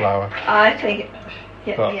wasn't flour. I think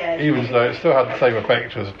but even though it still had the same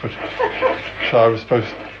effect as so I was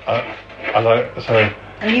supposed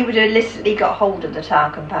and you would have illicitly got hold of the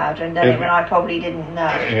talcum powder and done it when I probably didn't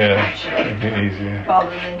know. Yeah, actually, it'd be easier. Rather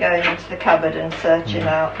than going into the cupboard and searching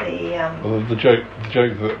out the. Well, the joke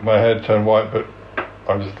that my hair turned white, but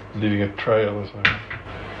I was leaving a trail or something.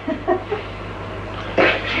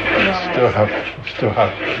 Still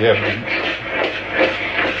have the evidence.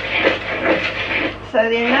 So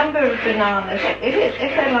the number of bananas, if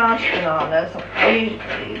they're large bananas,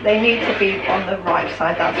 they need to be on the ripe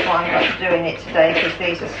side. That's why I'm not doing it today, because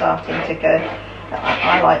these are starting to go.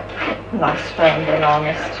 I like nice firm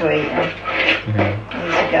bananas to eat.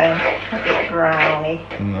 These are going a bit browny.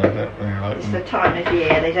 No, I don't really like it's them. the time of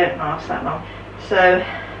year, they don't last that long. So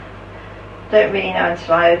don't really know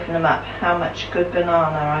until I open them up how much good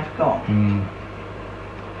banana I've got.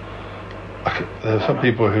 There are some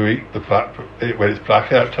people who eat the black, when it's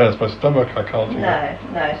black out, it turns my stomach, I can't eat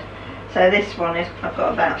it. No. So this one is, I've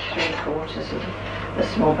got about 3/4 of the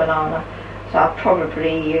small banana. So I'll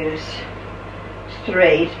probably use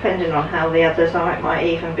 3, depending on how the others are, it might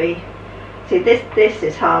even be. See, this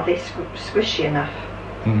is hardly squishy enough.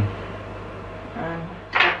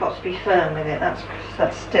 I've got to be firm with it,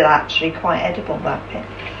 that's still actually quite edible, that bit.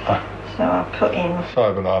 So I'll put in...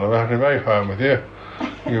 Sorry banana, I've been very firm with you.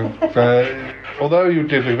 Although you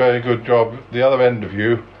did a very good job, the other end of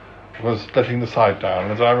you was letting the side down,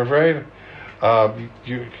 as I'm afraid.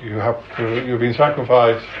 You've been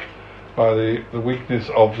sacrificed by the weakness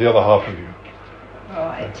of the other half of you.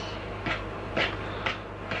 Right.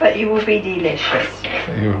 But you will be delicious.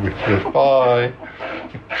 You will be delicious. Bye.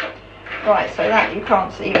 Right, so that you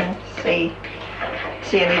can't even see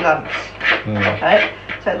any lumps. Okay,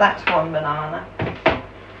 so that's one banana.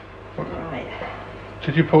 Right.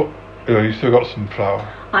 Did you put? You still got some flour.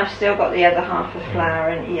 I've still got the other half of flour,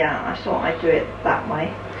 and I thought I'd do it that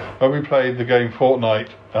way. When we played the game Fortnite,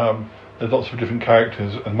 there's lots of different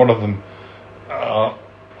characters, and one of them are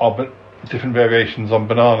different variations on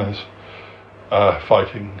bananas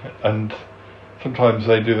fighting, and sometimes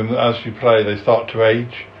they do them as you play. They start to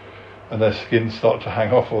age, and their skins start to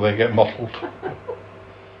hang off, or they get mottled.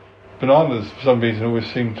 Bananas, for some reason,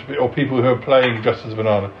 always seem to be, or people who are playing just as a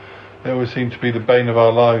banana, they always seem to be the bane of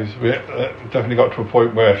our lives. We definitely got to a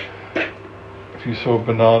point where if you saw a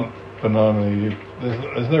banana,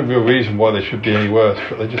 there's no real reason why they should be any worse,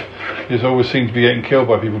 but they just always seem to be getting killed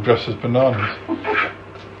by people dressed as bananas.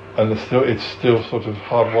 And it's still sort of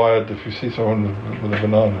hardwired if you see someone with a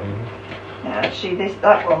banana. Yeah, actually,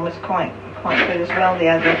 that one was quite good as well. The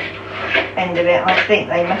other end of it, I think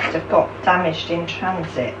they must have got damaged in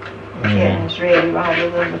transit. The ends really, rather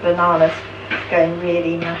than the bananas going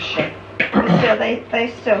really mashy. But still,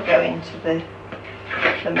 they still go into the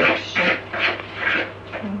mixture.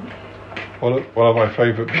 One of my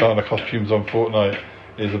favourite banana costumes on Fortnite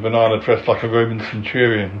is a banana dressed like a Roman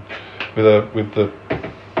centurion, with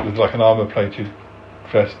like an armour-plated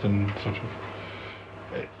vest and sort of.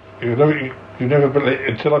 You never believe,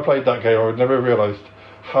 until I played that game, I would never realised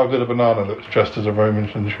how good a banana looks dressed as a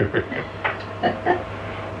Roman centurion.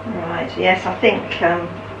 Right. Yes, I think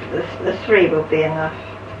the 3 will be enough.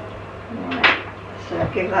 Right. So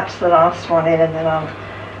I'll give that to the last one in, and then I'll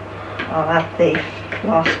add the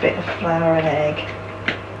last bit of flour and egg.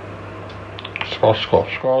 Squash,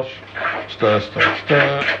 squash, squash. Stir, stir,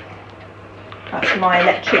 stir. That's my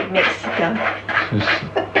electric mixer gun. This is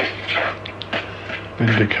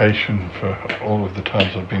vindication for all of the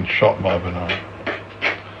times I've been shot by a banana.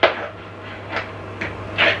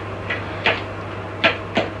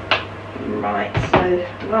 Right, so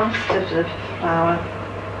last of the flour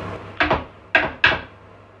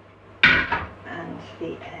and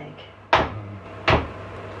the egg.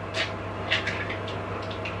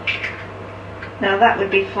 Now that would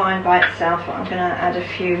be fine by itself, but I'm going to add a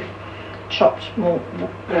few chopped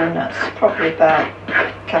walnuts, probably about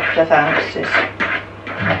a couple of ounces.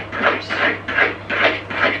 Oops.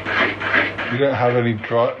 You don't have any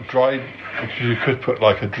dried, because you could put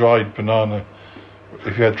like a dried banana.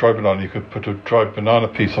 If you had dried banana, you could put a dried banana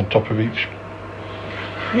piece on top of each.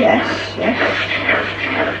 Yes.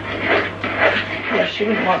 Yes, you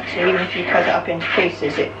wouldn't want to, even if you cut it up into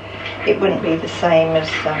pieces, it wouldn't be the same as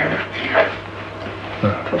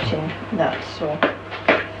putting nuts or.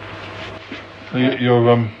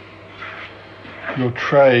 Your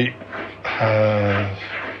tray has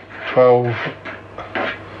 12.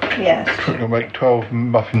 Yes. You'll make 12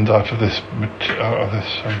 muffins out of this.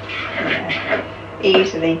 Yeah.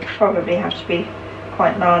 Easily, probably have to be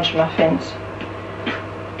quite large muffins.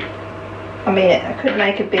 I mean, I could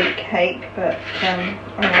make a big cake, but I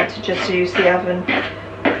like to just use the oven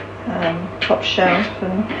top shelf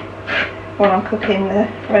and while I'm cooking the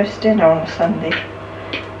roast dinner on a Sunday.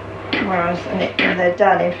 And they're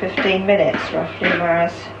done in 15 minutes roughly,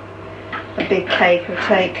 whereas a big cake will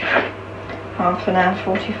take half an hour,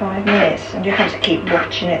 45 minutes, and you have to keep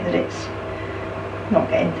watching it that it's not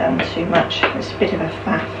getting done too much. It's a bit of a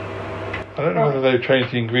faff. I don't know whether they've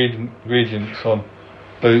changed the ingredients on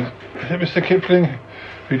those. Is it Mr. Kipling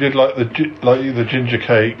who did like the ginger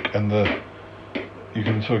cake and you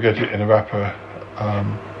can sort of get it in a wrapper?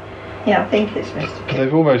 Yeah, I think it's Mr. But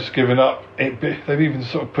they've almost given up. They've even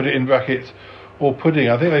sort of put it in brackets or pudding.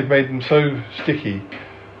 I think they've made them so sticky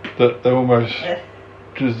that they're almost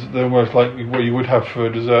like what you would have for a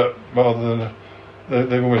dessert, rather than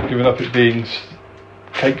they've almost given up it being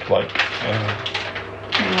cake-like.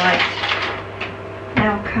 Right.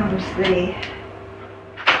 Now comes the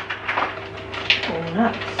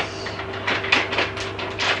walnuts.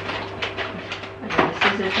 The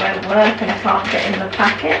scissors won't work and I can't get in the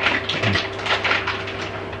packet.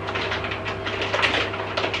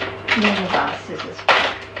 None of our scissors.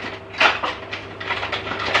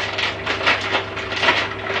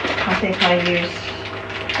 I think I use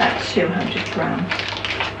about 200 grams.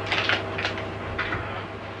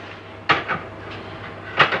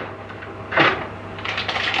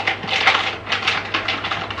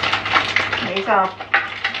 These are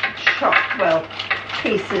chopped, well,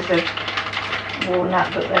 pieces of walnut,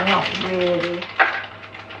 but they're not really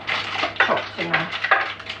chopped enough.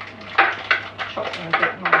 Chop them a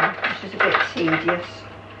bit more, which is a bit tedious.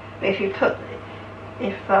 But if you put them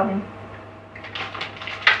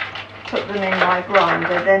in my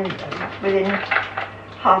grinder, then within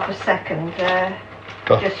half a second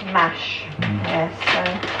just mash. Yes, so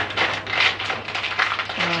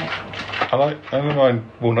right. I don't mind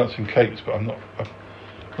walnuts in cakes, but I'm not a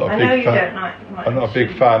I big know you fan. don't like I'm not a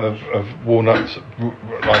big fan of walnuts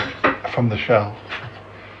like from the shell.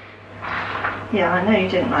 Yeah, I know you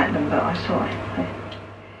didn't like them, but I thought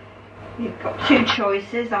you've got two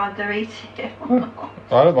choices: either eat it or not.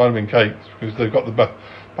 I don't mind them in cakes because they've got the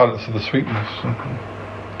balance of the sweetness.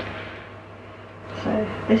 So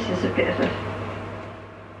this is a bit of a.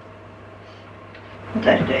 I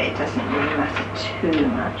don't do it. It doesn't really matter too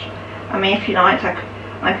much. I mean, if you liked, I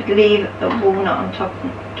could leave a walnut on top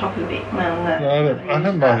of it. Well, no, I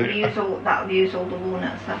don't mind it. That'll use all the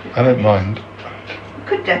walnuts. I don't mind. You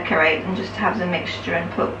could decorate and just have the mixture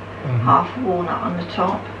and put half walnut on the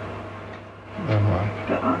top. Don't mind.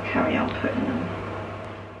 But I'll carry on putting them.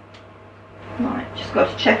 Right, just got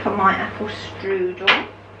to check on my apple strudel.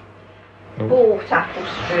 Bought apple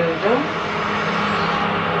strudel.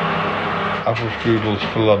 Apple strudels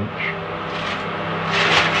for lunch.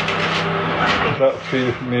 Is that 3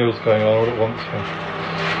 different meals going on all at once here?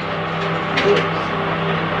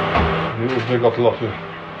 You've also got a lot of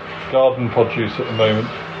garden produce at the moment.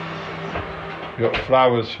 You've got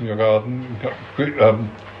flowers from your garden. You've got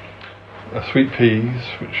sweet peas,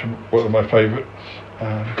 which are one of my favourites.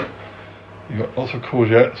 You've got lots of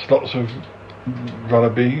courgettes, lots of runner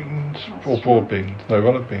beans, or broad beans. No,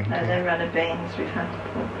 runner beans. No, they're runner beans. We've had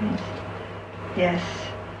broad beans. Yes,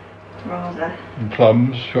 rather. And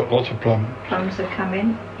plums. You've got lots of plums. Plums are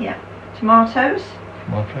coming. Yeah. Tomatoes.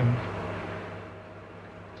 Tomatoes.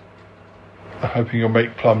 I'm hoping you'll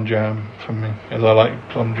make plum jam for me, as I like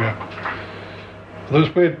plum jam.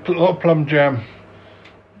 There's weird, a lot of plum jam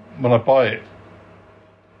when I buy it.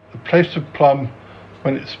 The taste of plum,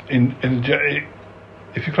 when it's in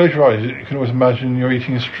if you close your eyes, you can always imagine you're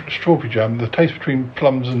eating strawberry jam. The taste between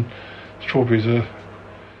plums and strawberries are...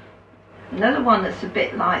 Another one that's a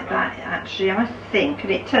bit like that, actually, I think,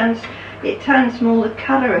 and it turns more the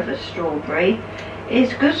colour of a strawberry,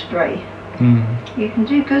 is gooseberry. You can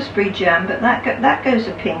do gooseberry jam, but that goes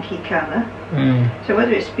a pinky colour. So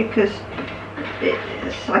whether it's because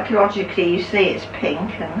psychologically you see it's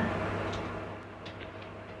pink and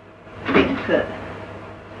think that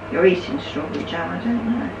you're eating strawberry jam, I don't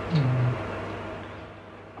know.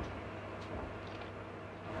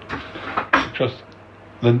 Just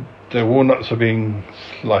the walnuts are being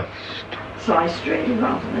sliced. Sliced really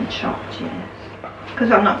rather than chopped, yes. Because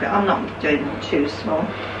I'm not doing them too small.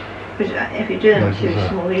 Because if you do them too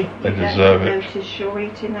small, they deserve it. Notice you're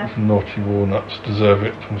eating them. Naughty walnuts deserve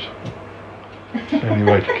it. It's the only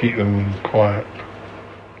way to keep them quiet.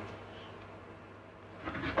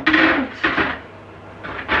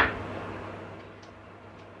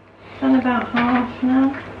 Done about half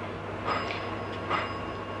now.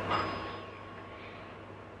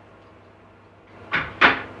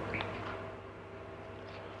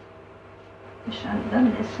 Wish I hadn't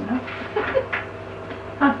done this now.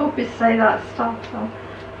 I always say that start on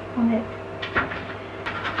it.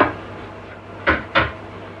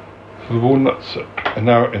 So the walnuts are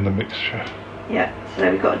now in the mixture. Yeah,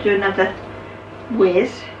 so we've got to do another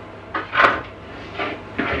whiz.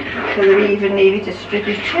 So they're evenly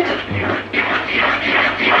distributed.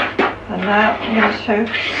 And now I'm going to show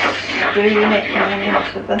spoon it going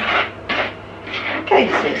into the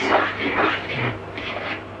cases.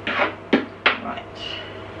 Right.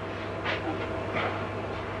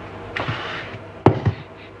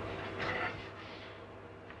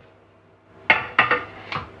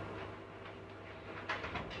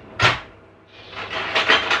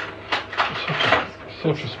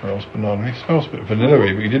 Sort of smells banana. It smells a bit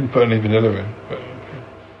vanilla-y, but you didn't put any vanilla in. But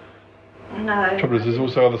no. The trouble is, there's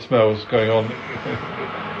also other smells going on.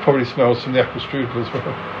 Probably smells from the apple strudel as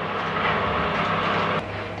well.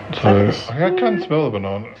 So I can smell the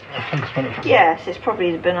banana. I can smell it. Yes, it's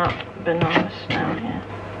probably the banana smell. Yeah.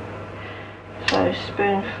 So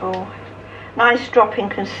spoonful. Nice dropping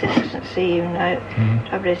consistency, you know.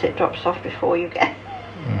 Trouble is, it drops off before you get.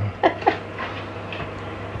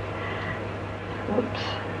 Oops,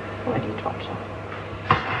 already dropped off.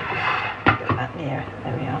 Get that near.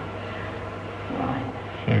 There we are. Right.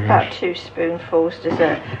 About 2 spoonfuls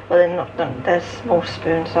dessert. Well, they're small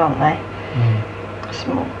spoons, aren't they?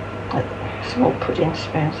 Small pudding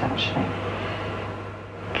spoons, actually.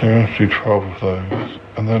 So you have to do 12 of those,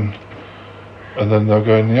 and then they'll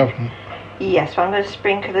go in the oven. Yes, well, I'm going to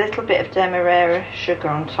sprinkle a little bit of demerara sugar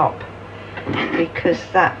on top because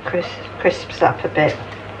that crisps up a bit.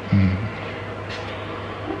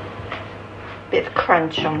 Bit of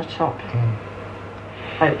crunch on the top.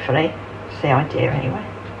 Hopefully, it's the idea anyway.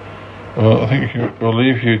 Well, I think we'll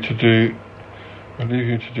leave you to do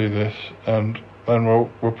this, and then we'll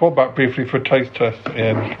report back briefly for a taste test at the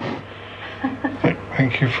end.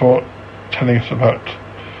 Thank you for telling us about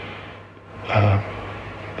the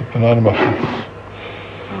banana muffins.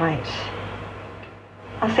 Right.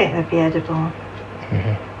 I think they'd be edible.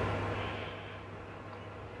 Yeah.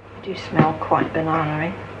 They do smell quite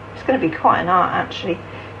banana-y. It's going to be quite an art, actually,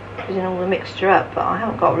 putting all the mixture up, but I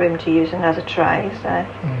haven't got room to use another tray, so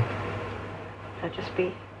they'll just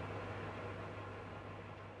be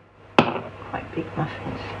quite big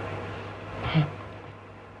muffins.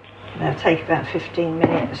 They'll take about 15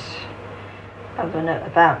 minutes, oven at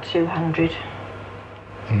about 200.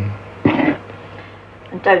 And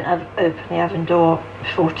don't open the oven door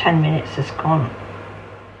before 10 minutes has gone.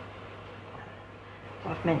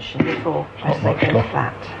 As I've mentioned before, as they go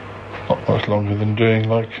flat. Not much longer than doing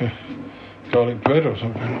like garlic bread or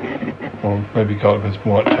something. Or maybe garlic bread's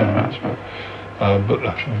more like 10 minutes, but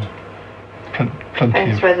plenty.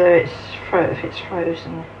 Depends whether if it's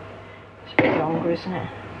frozen, it's a bit longer, isn't it?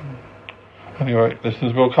 Anyway,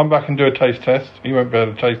 listeners, we'll come back and do a taste test. You won't be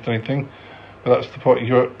able to taste anything, but that's the point.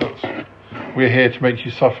 we're here to make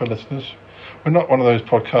you suffer, listeners. We're not one of those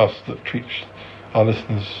podcasts that treats our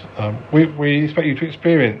listeners. We expect you to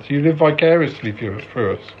experience. You live vicariously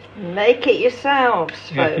through us. Make it yourselves.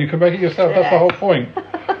 Yeah, you can make it yourself. That's the whole point.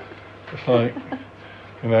 It's like,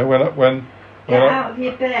 you know, when get out of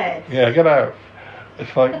your bed. Yeah, get out.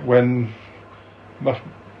 It's like when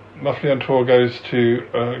Muffley on Tour goes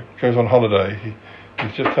on holiday.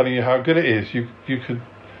 He's just telling you how good it is. You could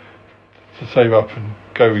save up and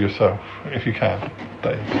go yourself if you can,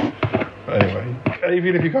 Dave. But anyway,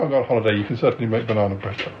 even if you can't go on holiday, you can certainly make banana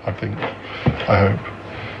bread. I think. I hope.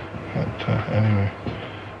 But anyway,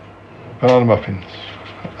 banana muffins.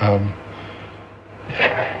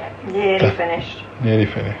 Nearly finished. Nearly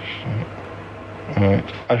finished. Right.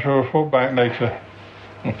 I shall report back later.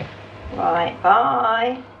 Right.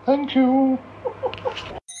 Bye. Thank you.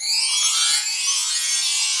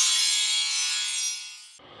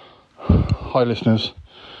 Hi, listeners.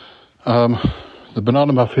 The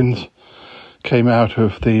banana muffins came out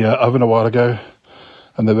of the oven a while ago,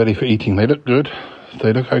 and they're ready for eating. They look good.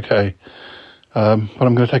 They look okay. But I'm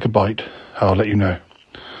going to take a bite. I'll let you know.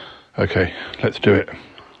 Okay, let's do it.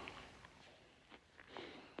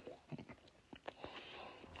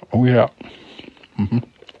 Oh yeah.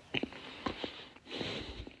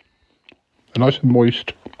 Nice and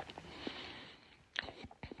moist.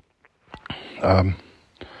 I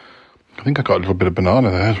think I got a little bit of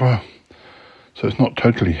banana there as well, so it's not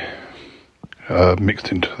totally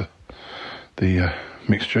mixed into the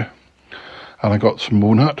mixture. And I got some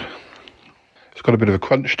walnut. It's got a bit of a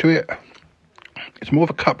crunch to it. It's more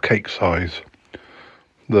of a cupcake size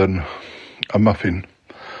than a muffin.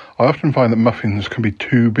 I often find that muffins can be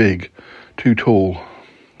too big, too tall,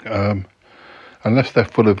 unless they're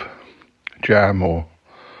full of jam or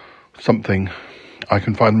something. I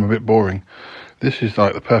can find them a bit boring. This is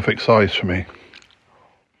like the perfect size for me.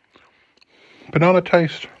 Banana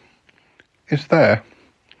taste is there,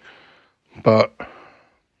 but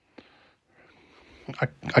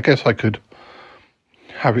I guess I could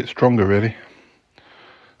have it stronger, really.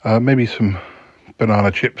 Maybe some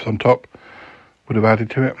banana chips on top would have added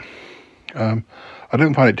to it. I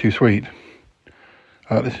don't find it too sweet.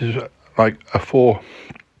 This is like a 4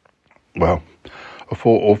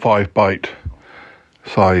 or 5 bite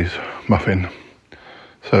size muffin,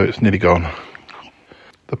 so it's nearly gone.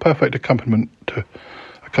 The perfect accompaniment to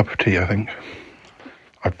a cup of tea, I think.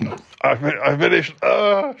 I've finished.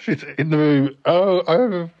 She's in the room.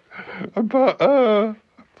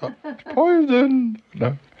 It's poison.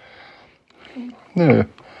 No. Do you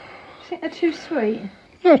think they're too sweet?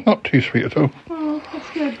 No, it's not too sweet at all. Oh, that's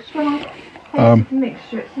good, because when I taste the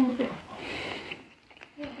mixture, it seems a bit...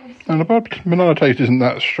 And the banana taste isn't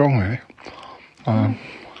that strong, really. No.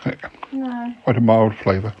 Quite a mild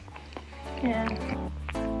flavour. Yeah.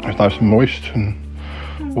 It's nice and moist, and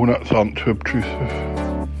walnuts aren't too obtrusive.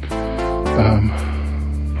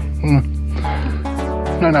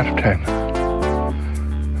 9 out of 10.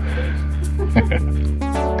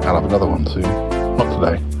 I'll have another one soon. Not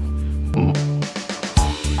today.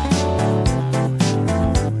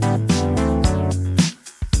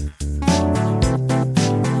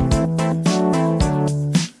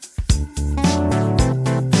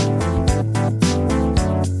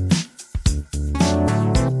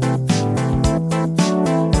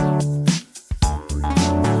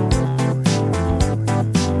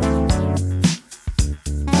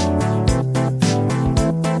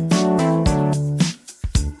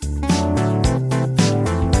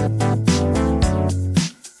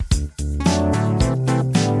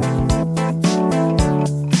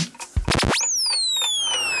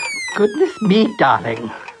 Goodness me, darling.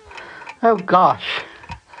 Oh, gosh.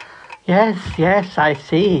 Yes, I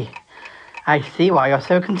see. I see why you're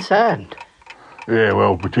so concerned. Yeah,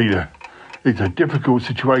 well, Bettina, it's a difficult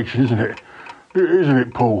situation, isn't it? Isn't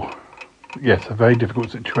it, Paul? Yes, a very difficult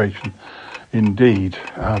situation indeed.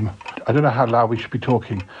 I don't know how loud we should be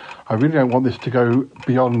talking. I really don't want this to go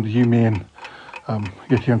beyond you, me, and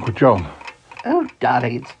Yeti Uncle John. Oh,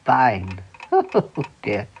 darling, it's fine. Oh,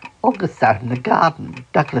 dear. August's out in the garden.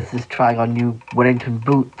 Douglas is trying on new Wellington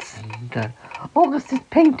boots, and August is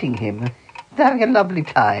painting him. He's having a lovely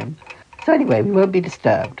time. So anyway, we won't be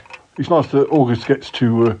disturbed. It's nice that August gets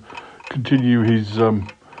to continue his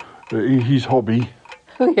hobby.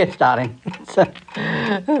 Oh, yes, darling. It's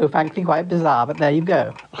frankly quite bizarre, but there you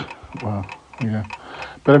go. Well, yeah.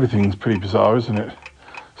 But everything's pretty bizarre, isn't it?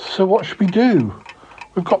 So what should we do?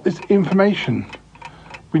 We've got this information.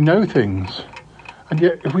 We know things. And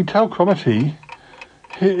yet, if we tell Cromitty,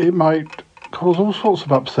 it might cause all sorts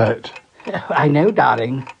of upset. I know,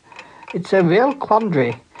 darling. It's a real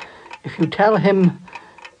quandary. If you tell him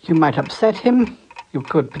You might upset him. You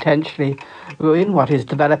could potentially ruin what is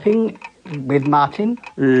developing with Martin.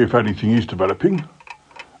 If anything is developing,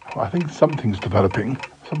 I think something's developing.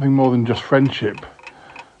 Something more than just friendship.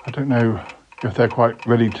 I don't know if they're quite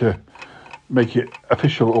ready to make it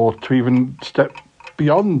official or to even step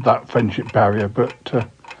beyond that friendship barrier, but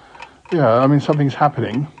yeah, I mean, something's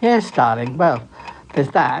happening. Yes, darling, well,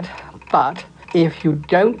 there's that, but if you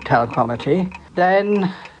don't tell Cromitty,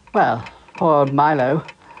 then, well, poor old Mylo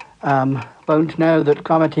won't know that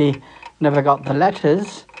Cromitty never got the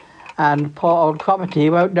letters, and poor old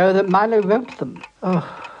Cromitty won't know that Mylo wrote them.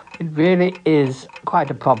 Oh, it really is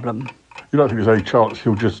quite a problem. You don't think there's any chance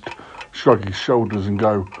he'll just shrug his shoulders and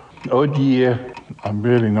go, oh dear, I'm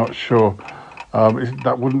really not sure.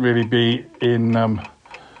 That wouldn't really be in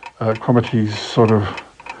Cromitty's sort of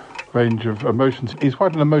range of emotions. He's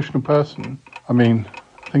quite an emotional person. I mean,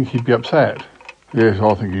 I think he'd be upset. Yes,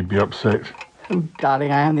 I think he'd be upset. Oh,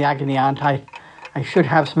 darling, I am the agony aunt. I should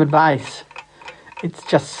have some advice. It's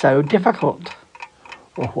just so difficult.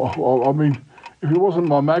 Well, I mean, if it wasn't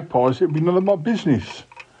my magpies, it'd be none of my business.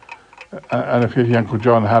 And if your Uncle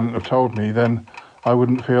John hadn't have told me, then I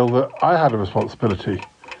wouldn't feel that I had a responsibility.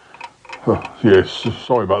 Oh, yes,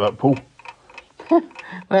 sorry about that, Paul.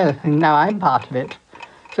 Well, now I'm part of it.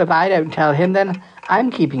 So if I don't tell him, then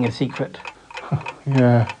I'm keeping a secret.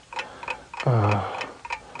 Yeah.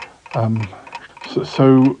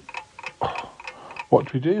 So, what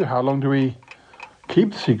do we do? How long do we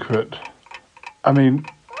keep the secret? I mean,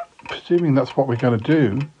 presuming that's what we're going to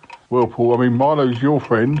do. Well, Paul, I mean, Mylo's your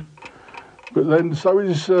friend, but then so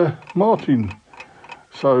is Martin.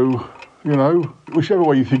 So, you know, whichever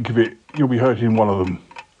way you think of it, you'll be hurting one of them.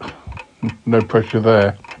 No pressure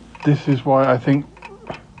there. This is why I think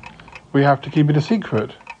we have to keep it a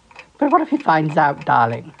secret. But what if he finds out,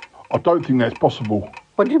 darling? I don't think that's possible.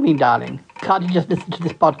 What do you mean, darling? Can't you just listen to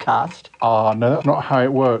this podcast? No, that's not how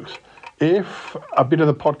it works. If a bit of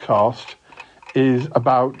the podcast is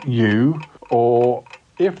about you, or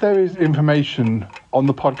if there is information on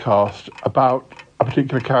the podcast about a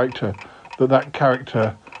particular character that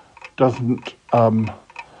character doesn't,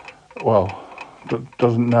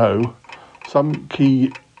 doesn't know, some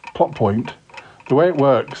key plot point, the way it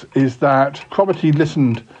works is that Cromitty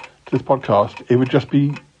listened to this podcast, it would just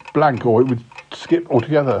be blank, or it would skip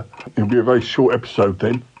altogether. It would be a very short episode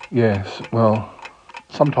then. Yes, well,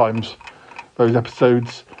 sometimes those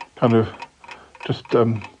episodes kind of just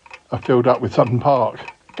are filled up with Sutton Park.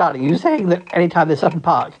 Darling, you're saying that any time there's Sutton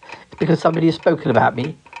Park, it's because somebody has spoken about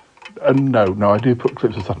me? No, I do put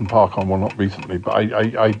clips of Sutton Park on, well, not recently, but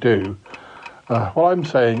I do. What I'm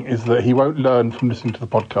saying is that he won't learn from listening to the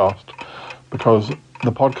podcast because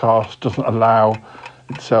the podcast doesn't allow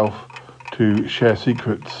itself to share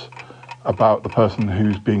secrets about the person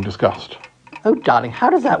who's being discussed. Oh, darling, how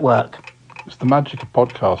does that work? It's the magic of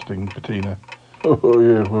podcasting, Bettina. Oh,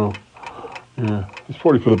 yeah, well, yeah, it's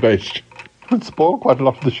probably for the best. It would spoil quite a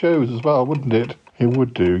lot of the shows as well, wouldn't it? It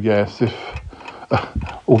would do, yes, if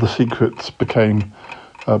all the secrets became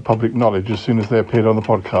public knowledge as soon as they appeared on the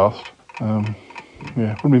podcast.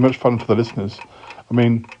 Yeah, it wouldn't be much fun for the listeners. I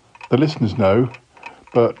mean, the listeners know,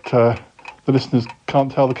 but the listeners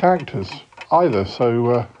can't tell the characters either,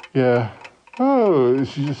 so, yeah. Oh,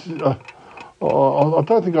 it's just, I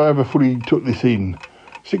don't think I ever fully took this in.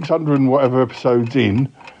 600 and whatever episodes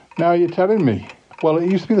in, now you're telling me. Well,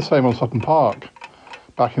 it used to be the same on Sutton Park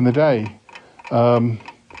back in the day.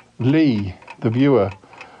 Lee, the viewer,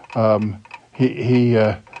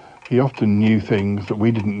 he often knew things that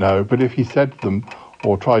we didn't know, but if he said them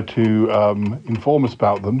or tried to inform us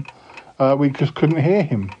about them, we just couldn't hear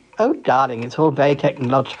him. Oh, darling, it's all very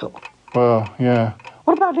technological. Well, yeah.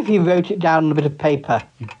 What about if you wrote it down on a bit of paper?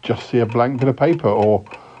 You'd just see a blank bit of paper, or,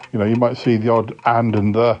 you know, you might see the odd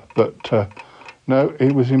and the, but no,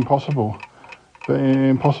 it was impossible.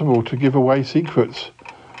 Impossible to give away secrets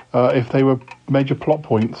if they were major plot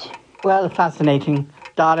points. Well, fascinating.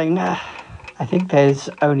 Darling, I think there's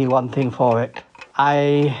only one thing for it.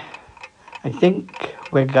 I think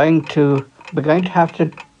we're going to have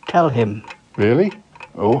to tell him. Really?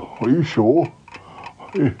 Oh, are you sure?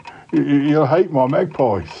 You'll hate my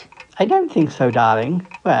magpies. I don't think so, darling.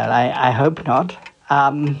 Well, I hope not.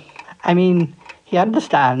 I mean, he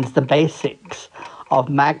understands the basics of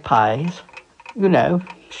magpies. You know,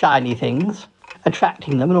 shiny things,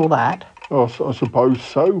 attracting them and all that. Oh, I suppose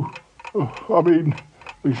so. I mean,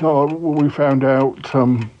 it's not like what we found out,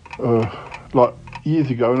 like, years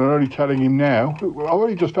ago, and I'm only telling him now. I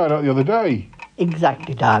only just found out the other day.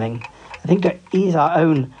 Exactly, darling. I think to ease our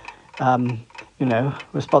own,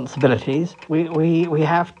 responsibilities, we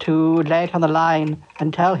have to lay it on the line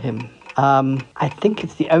and tell him. I think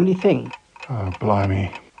it's the only thing. Oh,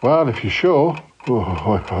 blimey. Well, if you're sure.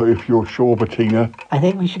 Oh, if you're sure, Bettina. I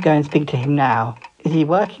think we should go and speak to him now. Is he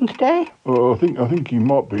working today? I think he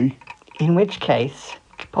might be. In which case,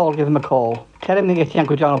 Paul, give him a call. Tell him that your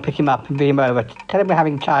Uncle John will pick him up and bring him over. Tell him we're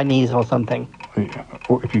having Chinese or something.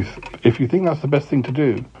 Well, if you think that's the best thing to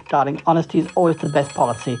do. Darling, honesty is always the best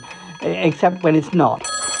policy, except when it's not.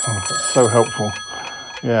 Oh, that's so helpful.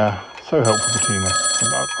 Yeah, so helpful, Bettina.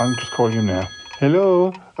 I'm just calling him now.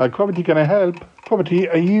 Hello, Cromitty, can I help?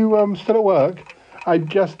 Cromitty, are you still at work? I'm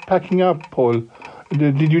just packing up, Paul.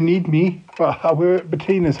 Did you need me? We're at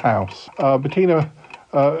Bettina's house. Bettina,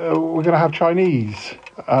 we're going to have Chinese.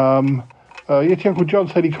 Your Uncle John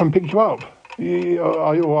said he'd come pick you up.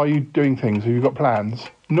 Are you doing things? Have you got plans?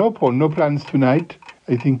 No, Paul, no plans tonight.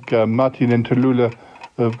 I think Martin and Tallulah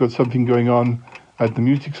have got something going on at the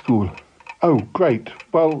music school. Oh, great.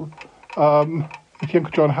 Well, your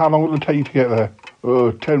Uncle John, how long will it take you to get there?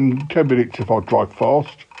 10 minutes if I drive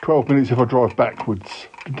fast. 12 minutes if I drive backwards.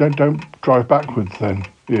 Don't drive backwards then.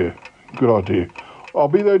 Yeah, good idea. I'll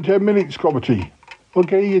be there in 10 minutes, Cromitty.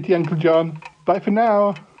 Okay, your Uncle John. Bye for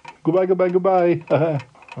now. Goodbye.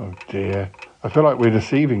 Oh dear. I feel like we're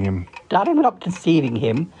deceiving him. Darling, we're not deceiving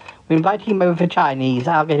him. We're inviting him over for Chinese.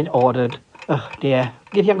 I'll get it ordered. Oh dear.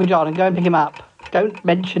 Get Uncle John and go and pick him up. Don't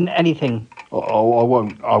mention anything. Oh, I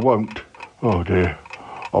won't. Oh dear.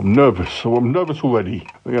 I'm nervous already.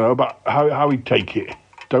 You know, about how he'd take it.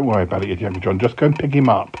 Don't worry about it, Uncle John. Just go and pick him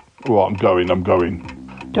up. Right, I'm going.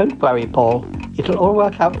 Don't worry, Paul. It'll all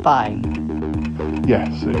work out fine.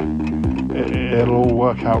 Yes, it'll all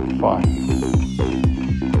work out fine.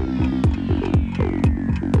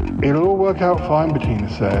 It'll all work out fine, Bettina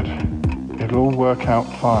said. It'll all work out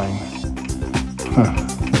fine.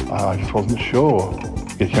 I just wasn't sure.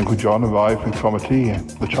 Yet Uncle John arrived with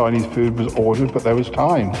Cromitty. The Chinese food was ordered, but there was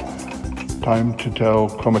time. Time to tell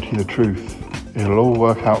Cromitty the truth. It'll all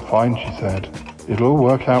work out fine, she said. It'll all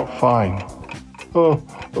work out fine.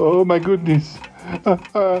 Oh my goodness.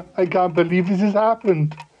 I can't believe this has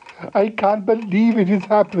happened. I can't believe it has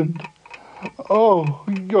happened. Oh,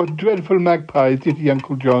 you're dreadful magpies, dear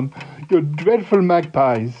Uncle John. You're dreadful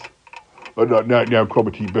magpies. Now,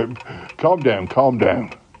 Cromitty, but calm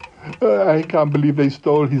down. I can't believe they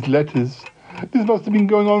stole his letters. This must have been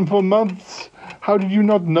going on for months. How did you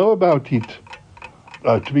not know about it?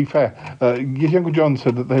 To be fair, your Uncle John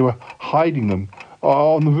said that they were hiding them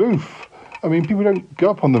on the roof. I mean, people don't go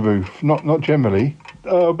up on the roof, not generally.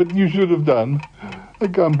 But you should have done. I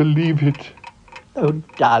can't believe it. Oh,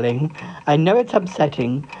 darling, I know it's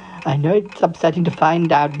upsetting. I know it's upsetting to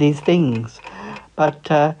find out these things. But,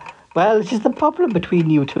 well, this is the problem between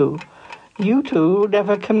you two. You two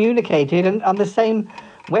never communicated on the same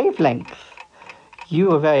wavelength. You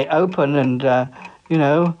were very open and,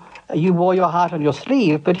 you wore your heart on your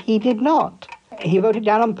sleeve, but he did not. He wrote it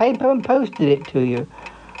down on paper and posted it to you.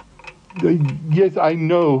 Yes, I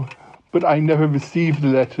know, but I never received the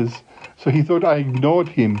letters, so he thought I ignored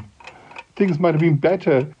him. Things might have been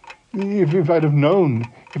better if I'd have known,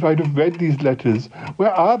 if I'd have read these letters.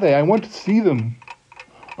 Where are they? I want to see them.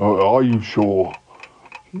 Oh, are you sure?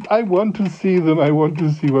 I want to see them. I want to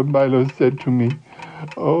see what Mylo said to me.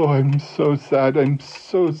 Oh, I'm so sad.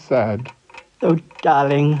 Oh,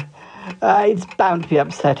 darling, it's bound to be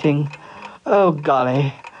upsetting. Oh,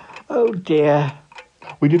 golly. Oh, dear.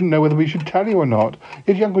 We didn't know whether we should tell you or not.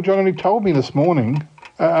 Yet Uncle John only told me this morning.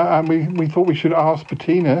 And we thought we should ask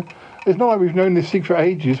Bettina. It's not like we've known this secret for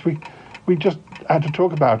ages. We just had to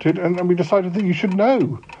talk about it, and we decided that you should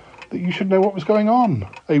know. That you should know what was going on.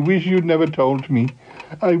 I wish you'd never told me.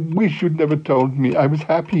 I was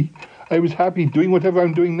happy doing whatever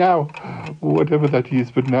I'm doing now. Whatever that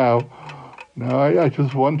is, but now I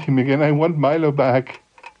just want him again. I want Mylo back.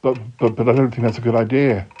 But I don't think that's a good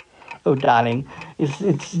idea. Oh, darling,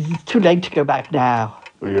 it's too late to go back now.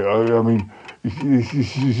 Yeah, I mean,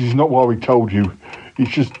 this is not why we told you. It's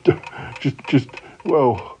just,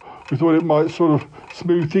 well, we thought it might sort of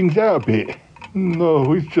smooth things out a bit.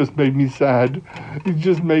 No, it's just made me sad. It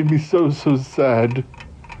just made me so sad.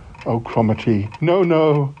 Oh, Cromitty,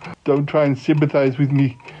 no, don't try and sympathize with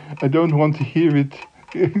me. I don't want to hear it.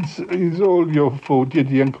 It's all your fault,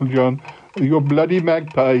 dear Uncle John. Your bloody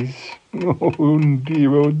magpies. Oh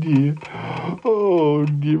dear. Oh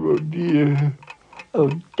dear. Oh,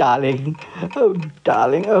 darling.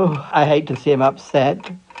 Oh, I hate to see him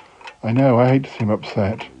upset. I know, I hate to see him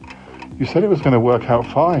upset. You said it was going to work out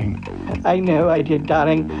fine. I know I did,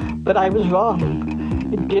 darling, but I was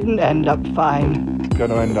wrong. It didn't end up fine. going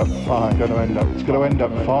to end up fine. It's going to end up fine. It's going to end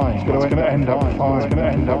up fine. It's going to end up fine. It's going to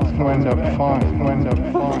end up fine. It's going to end up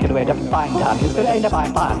fine. It's going to end up fine, darling. It's going to end up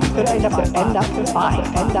fine. It's going to end up fine.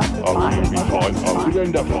 End up fine. Oh, it's going to be fine. Oh, it'll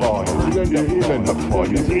end up fine. It'll end up fine.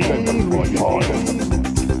 It'll end up fine.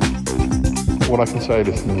 What I can say,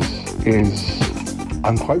 listeners, is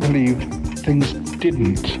I'm quite relieved things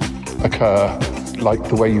didn't occur like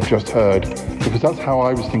the way you've just heard, because that's how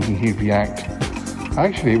I was thinking he'd react.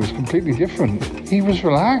 Actually, it was completely different. He was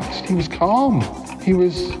relaxed. He was calm. He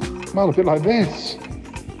was, well, a bit like this.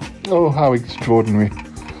 Oh, how extraordinary.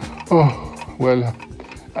 Oh, well,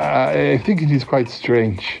 I think it is quite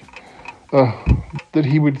strange that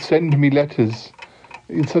he would send me letters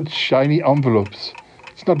in such shiny envelopes.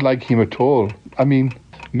 It's not like him at all. I mean,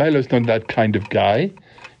 Mylo's not that kind of guy.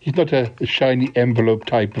 He's not a shiny envelope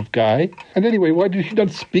type of guy. And anyway, why did he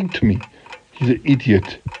not speak to me? He's an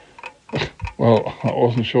idiot. Well, I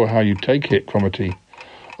wasn't sure how you take it, Cromitty.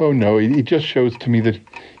 Oh no, it just shows to me that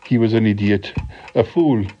he was an idiot, a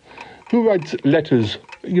fool. Who writes letters,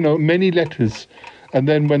 many letters, and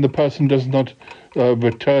then when the person does not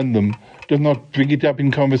return them, does not bring it up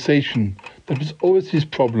in conversation? That was always his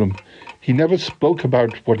problem. He never spoke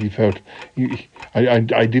about what he felt.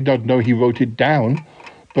 I did not know he wrote it down,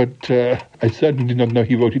 but I certainly did not know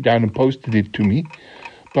he wrote it down and posted it to me.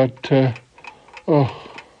 But,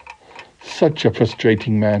 such a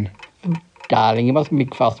frustrating man. Darling, you mustn't be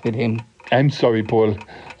cross with him. I'm sorry, Paul.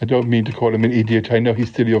 I don't mean to call him an idiot. I know he's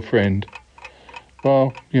still your friend.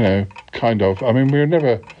 Well, kind of. I mean, we were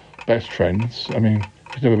never best friends. I mean,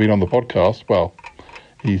 he's never been on the podcast. Well,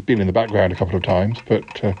 he's been in the background a couple of times, but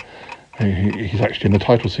he's actually in the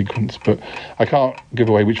title sequence. But I can't give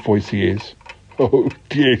away which voice he is. Oh,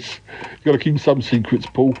 yes. You've got to keep some secrets,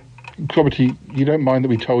 Paul. Cromitty, you don't mind that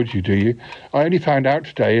we told you, do you? I only found out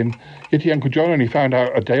today, and Yeti Uncle John only found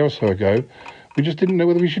out a day or so ago. We just didn't know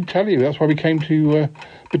whether we should tell you. That's why we came to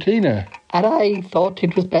Bettina. And I thought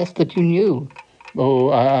it was best that you knew. Oh,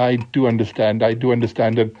 I do understand.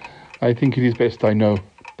 And I think it is best I know.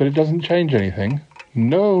 But it doesn't change anything.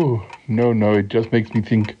 No. It just makes me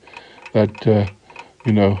think that,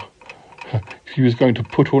 he was going to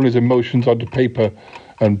put all his emotions onto paper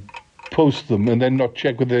and post them and then not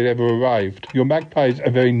check whether they ever arrived. Your magpies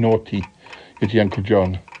are very naughty, Yeti Uncle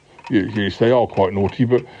John. Yes, they are quite naughty,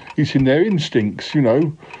 but it's in their instincts,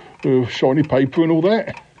 shiny paper and all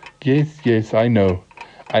that. Yes, I know.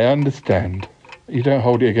 I understand. You don't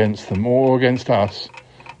hold it against them or against us.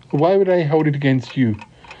 Why would I hold it against you?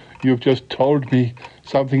 You've just told me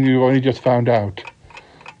something you've only just found out.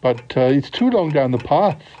 But it's too long down the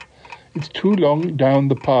path. It's too long down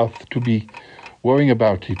the path to be worrying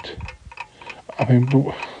about it. I mean,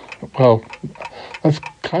 well, that's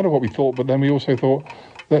kind of what we thought, but then we also thought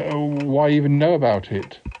that why even know about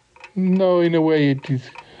it? No, in a way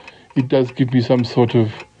it does give me some sort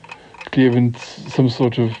of clearance, some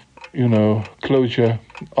sort of, closure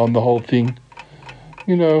on the whole thing.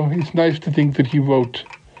 It's nice to think that he wrote,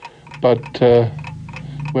 but,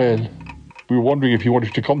 well, we were wondering if you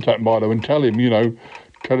wanted to contact Mylo and tell him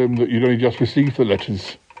that you'd only just received the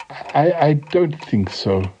letters. I don't think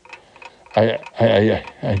so. I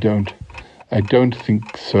don't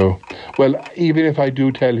think so. Well, even if I do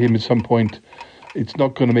tell him at some point, it's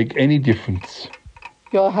not going to make any difference.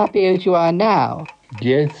 You're happy as you are now?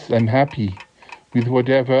 Yes, I'm happy with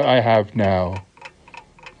whatever I have now.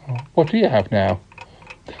 What do you have now?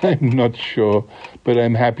 I'm not sure, but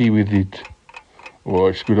I'm happy with it. Oh,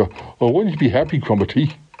 it's good. Oh, wouldn't you be happy,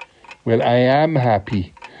 Cromitty? Well, I am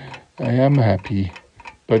happy.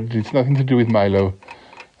 But it's nothing to do with Mylo.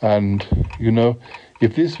 And,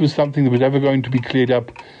 if this was something that was ever going to be cleared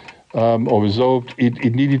up or resolved,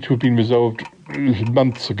 it needed to have been resolved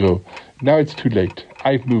months ago. Now it's too late.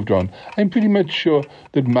 I've moved on. I'm pretty much sure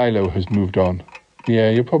that Mylo has moved on. Yeah,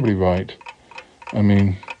 you're probably right. I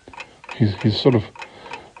mean, he's sort of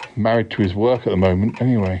married to his work at the moment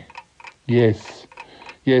anyway. Yes,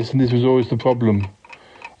 and this was always the problem.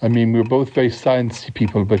 I mean, we're both very sciencey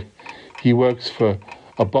people, but he works for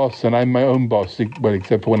a boss and I'm my own boss, well,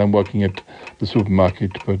 except for when I'm working at the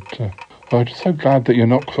supermarket. But I'm just so glad that you're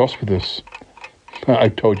not cross with us. I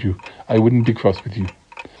told you, I wouldn't be cross with you.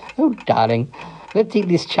 Oh, darling, let's eat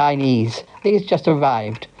this Chinese. These just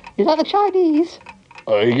arrived. Is that the Chinese?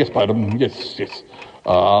 Yes, madam, yes.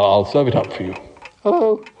 I'll serve it up for you.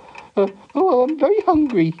 Oh, I'm very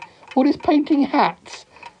hungry. All this painting hats.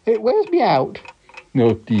 It wears me out.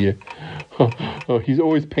 Oh, dear. Oh, he's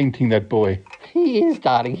always painting that boy. He is,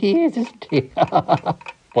 darling. He is, isn't he?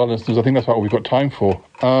 Well, listeners, I think that's what we've got time for.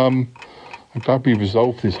 I'm glad we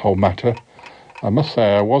resolved this whole matter. I must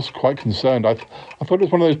say I was quite concerned. I thought it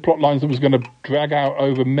was one of those plot lines that was going to drag out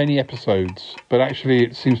over many episodes, but actually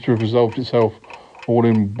it seems to have resolved itself all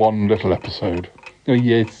in one little episode. Oh,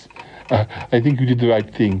 yes. I think you did the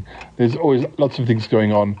right thing. There's always lots of things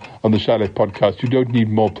going on the Shy Life podcast. You don't need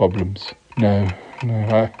more problems. No.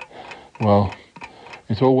 Well,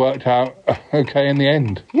 it's all worked out okay in the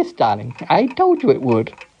end. Yes, darling. I told you it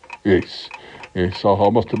would. Yes. I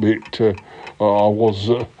must admit,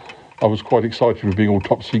 I was quite excited with being all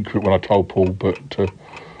top secret when I told Paul, but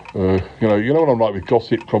you know what I'm like with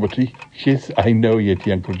gossip, Cromitty. Yes, I know you,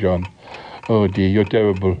 Uncle John. Oh dear, you're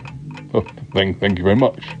terrible. Oh, thank you very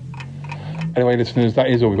much. Anyway, listeners, that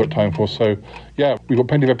is all we've got time for. So, yeah, we've got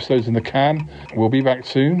plenty of episodes in the can. We'll be back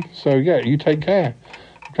soon. So, yeah, you take care.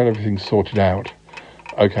 I'm glad everything's sorted out.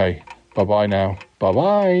 Okay, bye-bye now.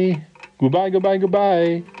 Bye-bye.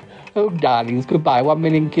 Goodbye. Oh, darlings, goodbye. 1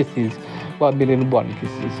 million kisses. 1,000,001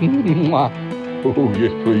 kisses. Oh,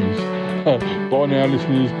 yes, please. Bye now,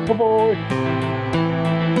 listeners. Bye-bye.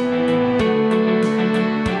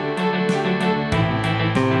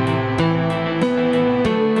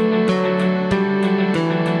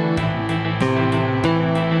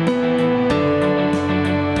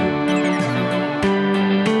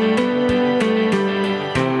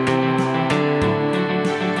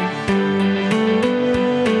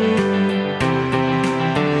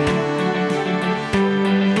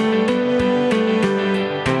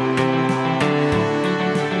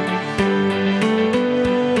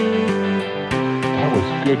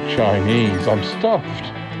 Chinese. I'm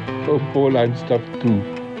stuffed. Oh, Paul, I'm stuffed too.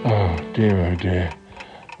 Oh dear.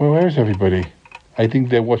 Well, where is everybody? I think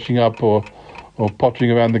they're washing up or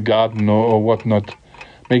pottering around the garden or whatnot,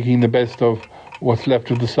 making the best of what's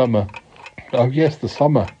left of the summer. Oh yes, the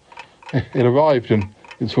summer. It arrived and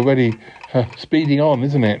it's already speeding on,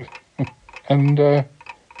 isn't it? And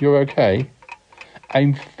you're okay?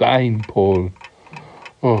 I'm fine, Paul.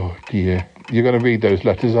 Oh dear. You're going to read those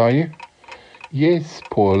letters, are you? Yes,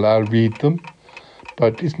 Paul, I'll read them,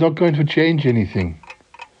 but it's not going to change anything.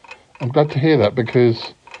 I'm glad to hear that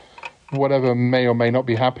because whatever may or may not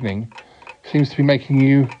be happening seems to be making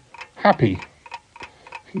you happy.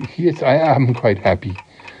 Yes, I am quite happy.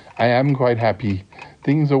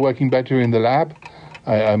 Things are working better in the lab.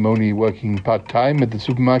 I'm only working part-time at the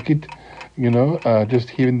supermarket, just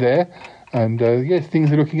here and there. And yes,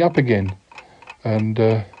 things are looking up again. And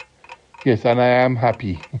yes, and I am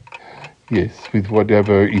happy. Yes, with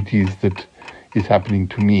whatever it is that is happening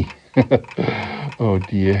to me. Oh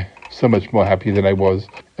dear, so much more happy than I was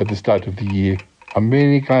at the start of the year. I'm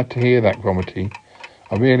really glad to hear that, Cromitty.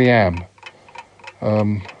 I really am.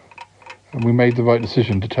 And we made the right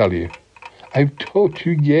decision to tell you. I've told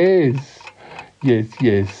you, yes. Yes,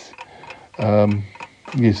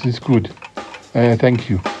 it's good. Thank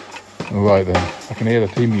you. All right then, I can hear the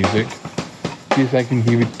theme music. Yes, I can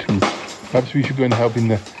hear it too. Perhaps we should go and help in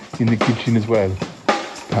the kitchen as well.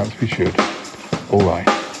 Perhaps we should. All right.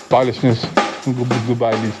 Bye, listeners.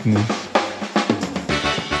 Goodbye, listeners.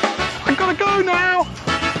 I gotta go now.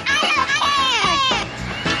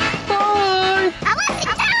 Bye. I want to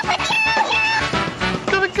go with you.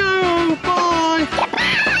 Gotta go.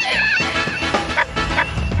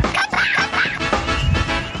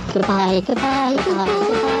 Bye. Goodbye.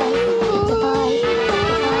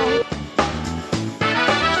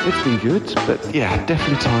 It's been good, but yeah,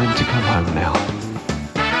 definitely time to come home now.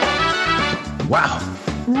 Wow.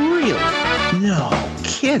 Really? No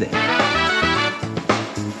kidding.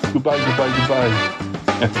 Goodbye. Yes,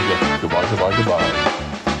 goodbye.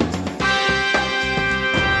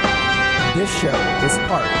 This show is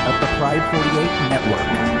part of the Pride 48 network.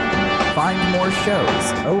 Find more shows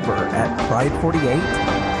over at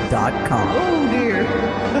pride48.com. Oh dear.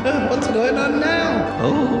 What's going on now?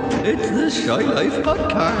 Oh, it's the Shy Life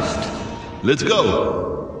podcast. Let's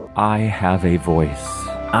go. I have a voice.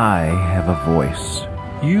 I have a voice.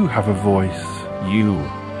 You have a voice. You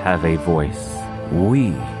have a voice.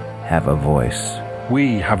 We have a voice.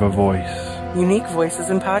 We have a voice. Unique voices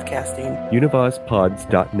in podcasting.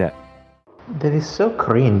 UnivazPods.net. That is so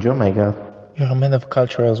cringe, oh my god. You're a man of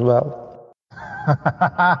culture as well.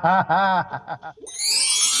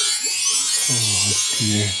 Oh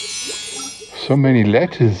dear. So many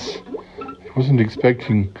letters. I wasn't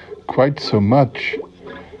expecting quite so much.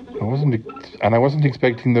 I wasn't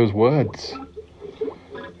expecting those words.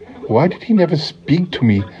 Why did he never speak to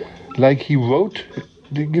me like he wrote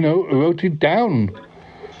it down?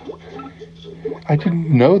 I didn't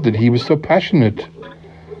know that he was so passionate.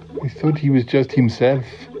 I thought he was just himself,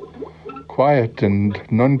 quiet and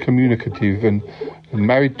non-communicative and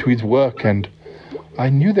married to his work, and I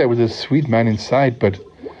knew there was a sweet man inside, but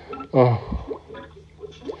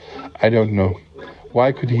I don't know.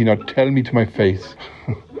 Why could he not tell me to my face?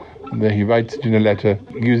 And then he writes it in a letter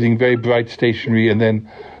using very bright stationery, and then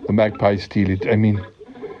the magpies steal it. I mean,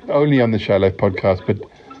 only on the Shy Life podcast, but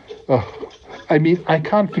I mean, I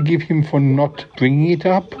can't forgive him for not bringing it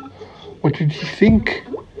up. What did he think?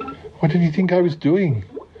 What did he think I was doing?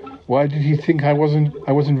 Why did he think I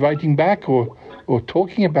wasn't writing back or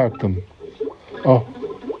talking about them? Oh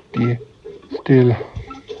dear. Still,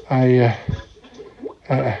 I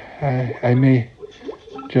may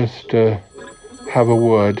just have a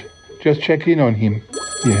word. Just check in on him.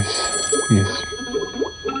 Yes.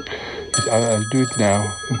 I'll do it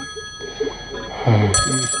now.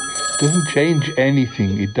 It doesn't change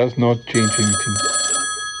anything. It does not change anything.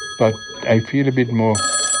 But I feel a bit more...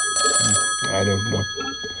 I don't know.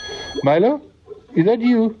 Mylo? Is that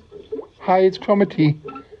you? Hi, it's Cromitty.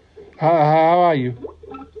 How are you?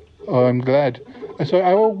 Oh, I'm glad. So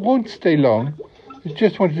I won't stay long. I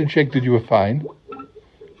just wanted to check that you were fine.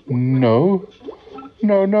 No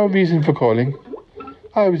reason for calling.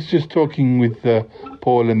 I was just talking with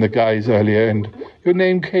Paul and the guys earlier, and your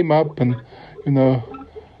name came up, and,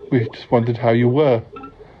 we just wondered how you were.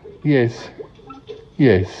 Yes.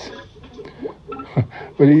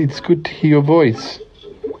 Well, it's good to hear your voice.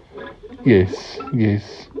 Yes.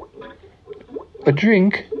 A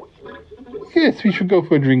drink? Yes, we should go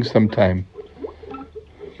for a drink sometime.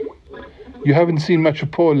 You haven't seen much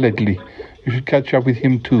of Paul lately. You should catch up with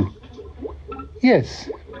him too. Yes.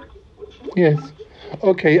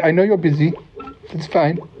 Okay, I know you're busy. It's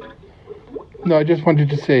fine. No, I just wanted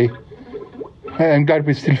to say, I'm glad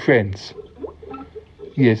we're still friends.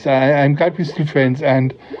 Yes, I'm glad we're still friends,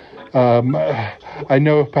 and I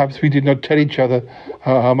know perhaps we did not tell each other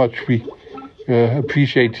how much we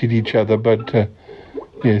appreciated each other, but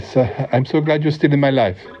yes, I'm so glad you're still in my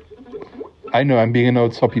life. I know I'm being an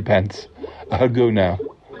old soppy pants. I'll go now.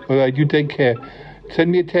 All right, you take care.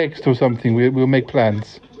 Send me a text or something. We'll make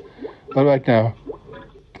plans. All right now.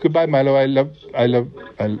 Goodbye, Mylo. I love.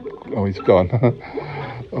 Oh, he's gone.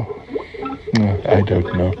 I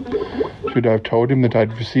don't know. Should I have told him that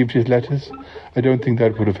I'd received his letters? I don't think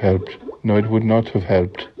that would have helped. No, it would not have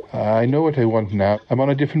helped. I know what I want now. I'm on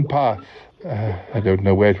a different path. I don't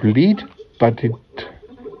know where it will lead, but it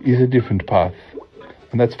is a different path.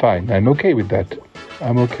 And that's fine. I'm okay with that.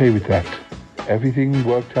 Everything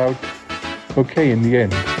worked out okay in the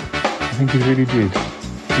end. I think it really did.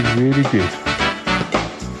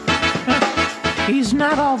 He's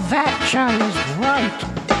not all that, Charlie's right.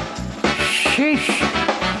 Sheesh.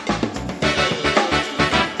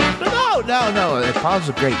 No. Paul's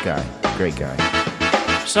a great guy.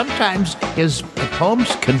 Sometimes his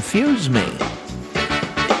poems confuse me.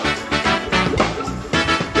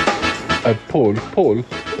 Paul,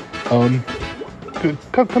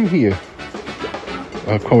 come here.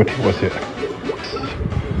 Comedy, was it?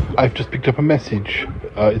 I've just picked up a message.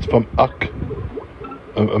 It's from Uck.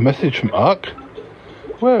 A message from Uck?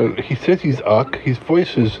 Well, he says he's Uck. His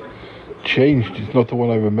voice has changed. It's not the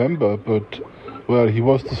one I remember, but, well, he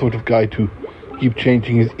was the sort of guy to keep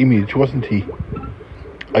changing his image, wasn't he?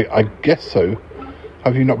 I guess so.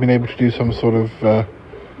 Have you not been able to do some sort of,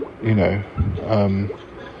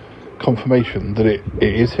 confirmation that it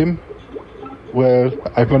is him? Well,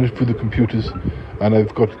 I've run it through the computers, and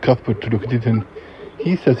I've got Cuthbert to look at it, and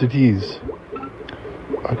he says it is.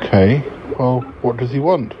 Okay, well, what does he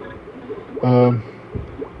want?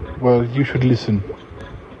 Well, you should listen.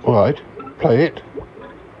 Alright, play it.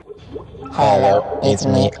 Hello, it's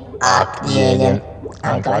me, Ark the Alien.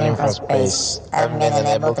 I'm calling from space. I've been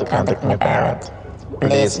unable to contact my parent.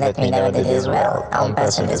 Please let me know that it is well. I'm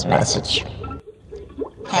passing this message.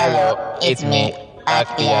 Hello, it's me, Ark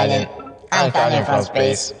the Alien. I'm calling from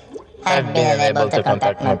space. I've been unable to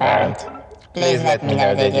contact my parent. Please let me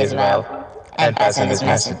know that it is well. I'm passing this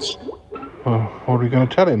message. What are we going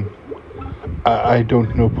to tell him? I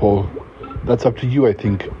don't know, Paul. That's up to you, I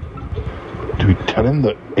think. Do we tell him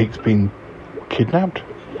that Ake's been kidnapped?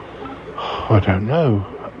 I don't know.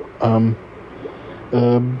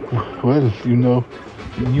 Well,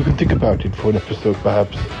 you can think about it for an episode,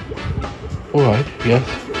 perhaps. All right, yes.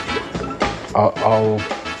 I'll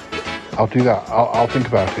do that. I'll think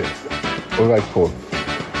about it. All right, Paul.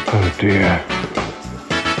 Oh dear.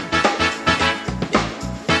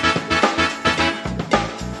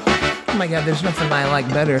 Oh my God, there's nothing I like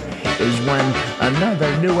better is when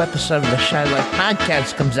another new episode of the Shy Life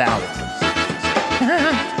podcast comes out.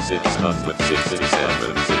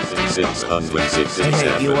 667.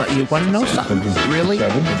 Hey, you want to know something? Really,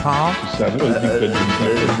 Paul?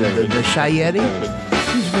 The Shy Yeti?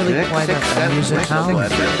 He's really quite a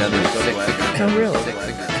musicologist. Oh, really?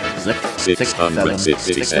 This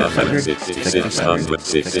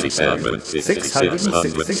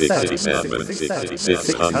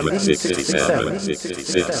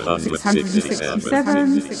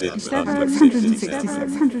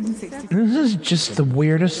is just the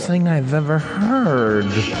weirdest thing I've ever heard.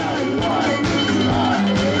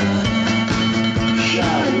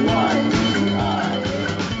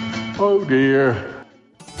 Oh dear.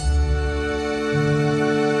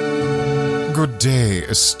 Good day,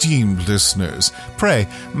 esteemed listeners. Pray,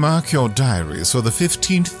 mark your diaries for the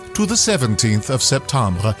 15th to the 17th of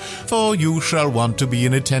September, for you shall want to be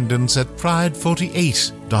in attendance at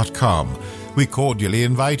pride48.com. We cordially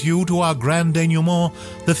invite you to our grand denouement,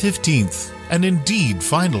 the 15th, and indeed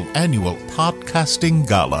final annual podcasting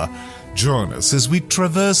gala. Join us as we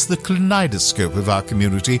traverse the kaleidoscope of our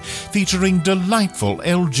community, featuring delightful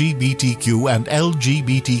LGBTQ and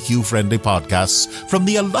LGBTQ-friendly podcasts from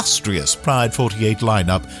the illustrious Pride 48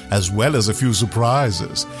 lineup, as well as a few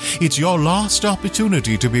surprises. It's your last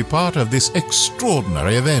opportunity to be part of this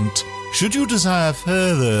extraordinary event. Should you desire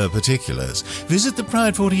further particulars, visit the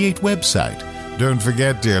Pride 48 website. Don't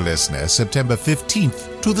forget, dear listener, September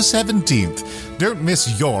 15th to the 17th. Don't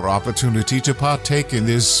miss your opportunity to partake in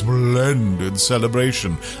this splendid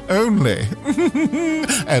celebration, only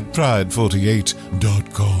at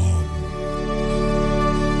pride48.com.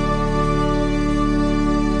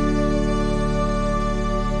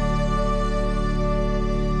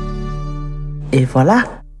 Et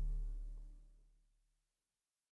voilà.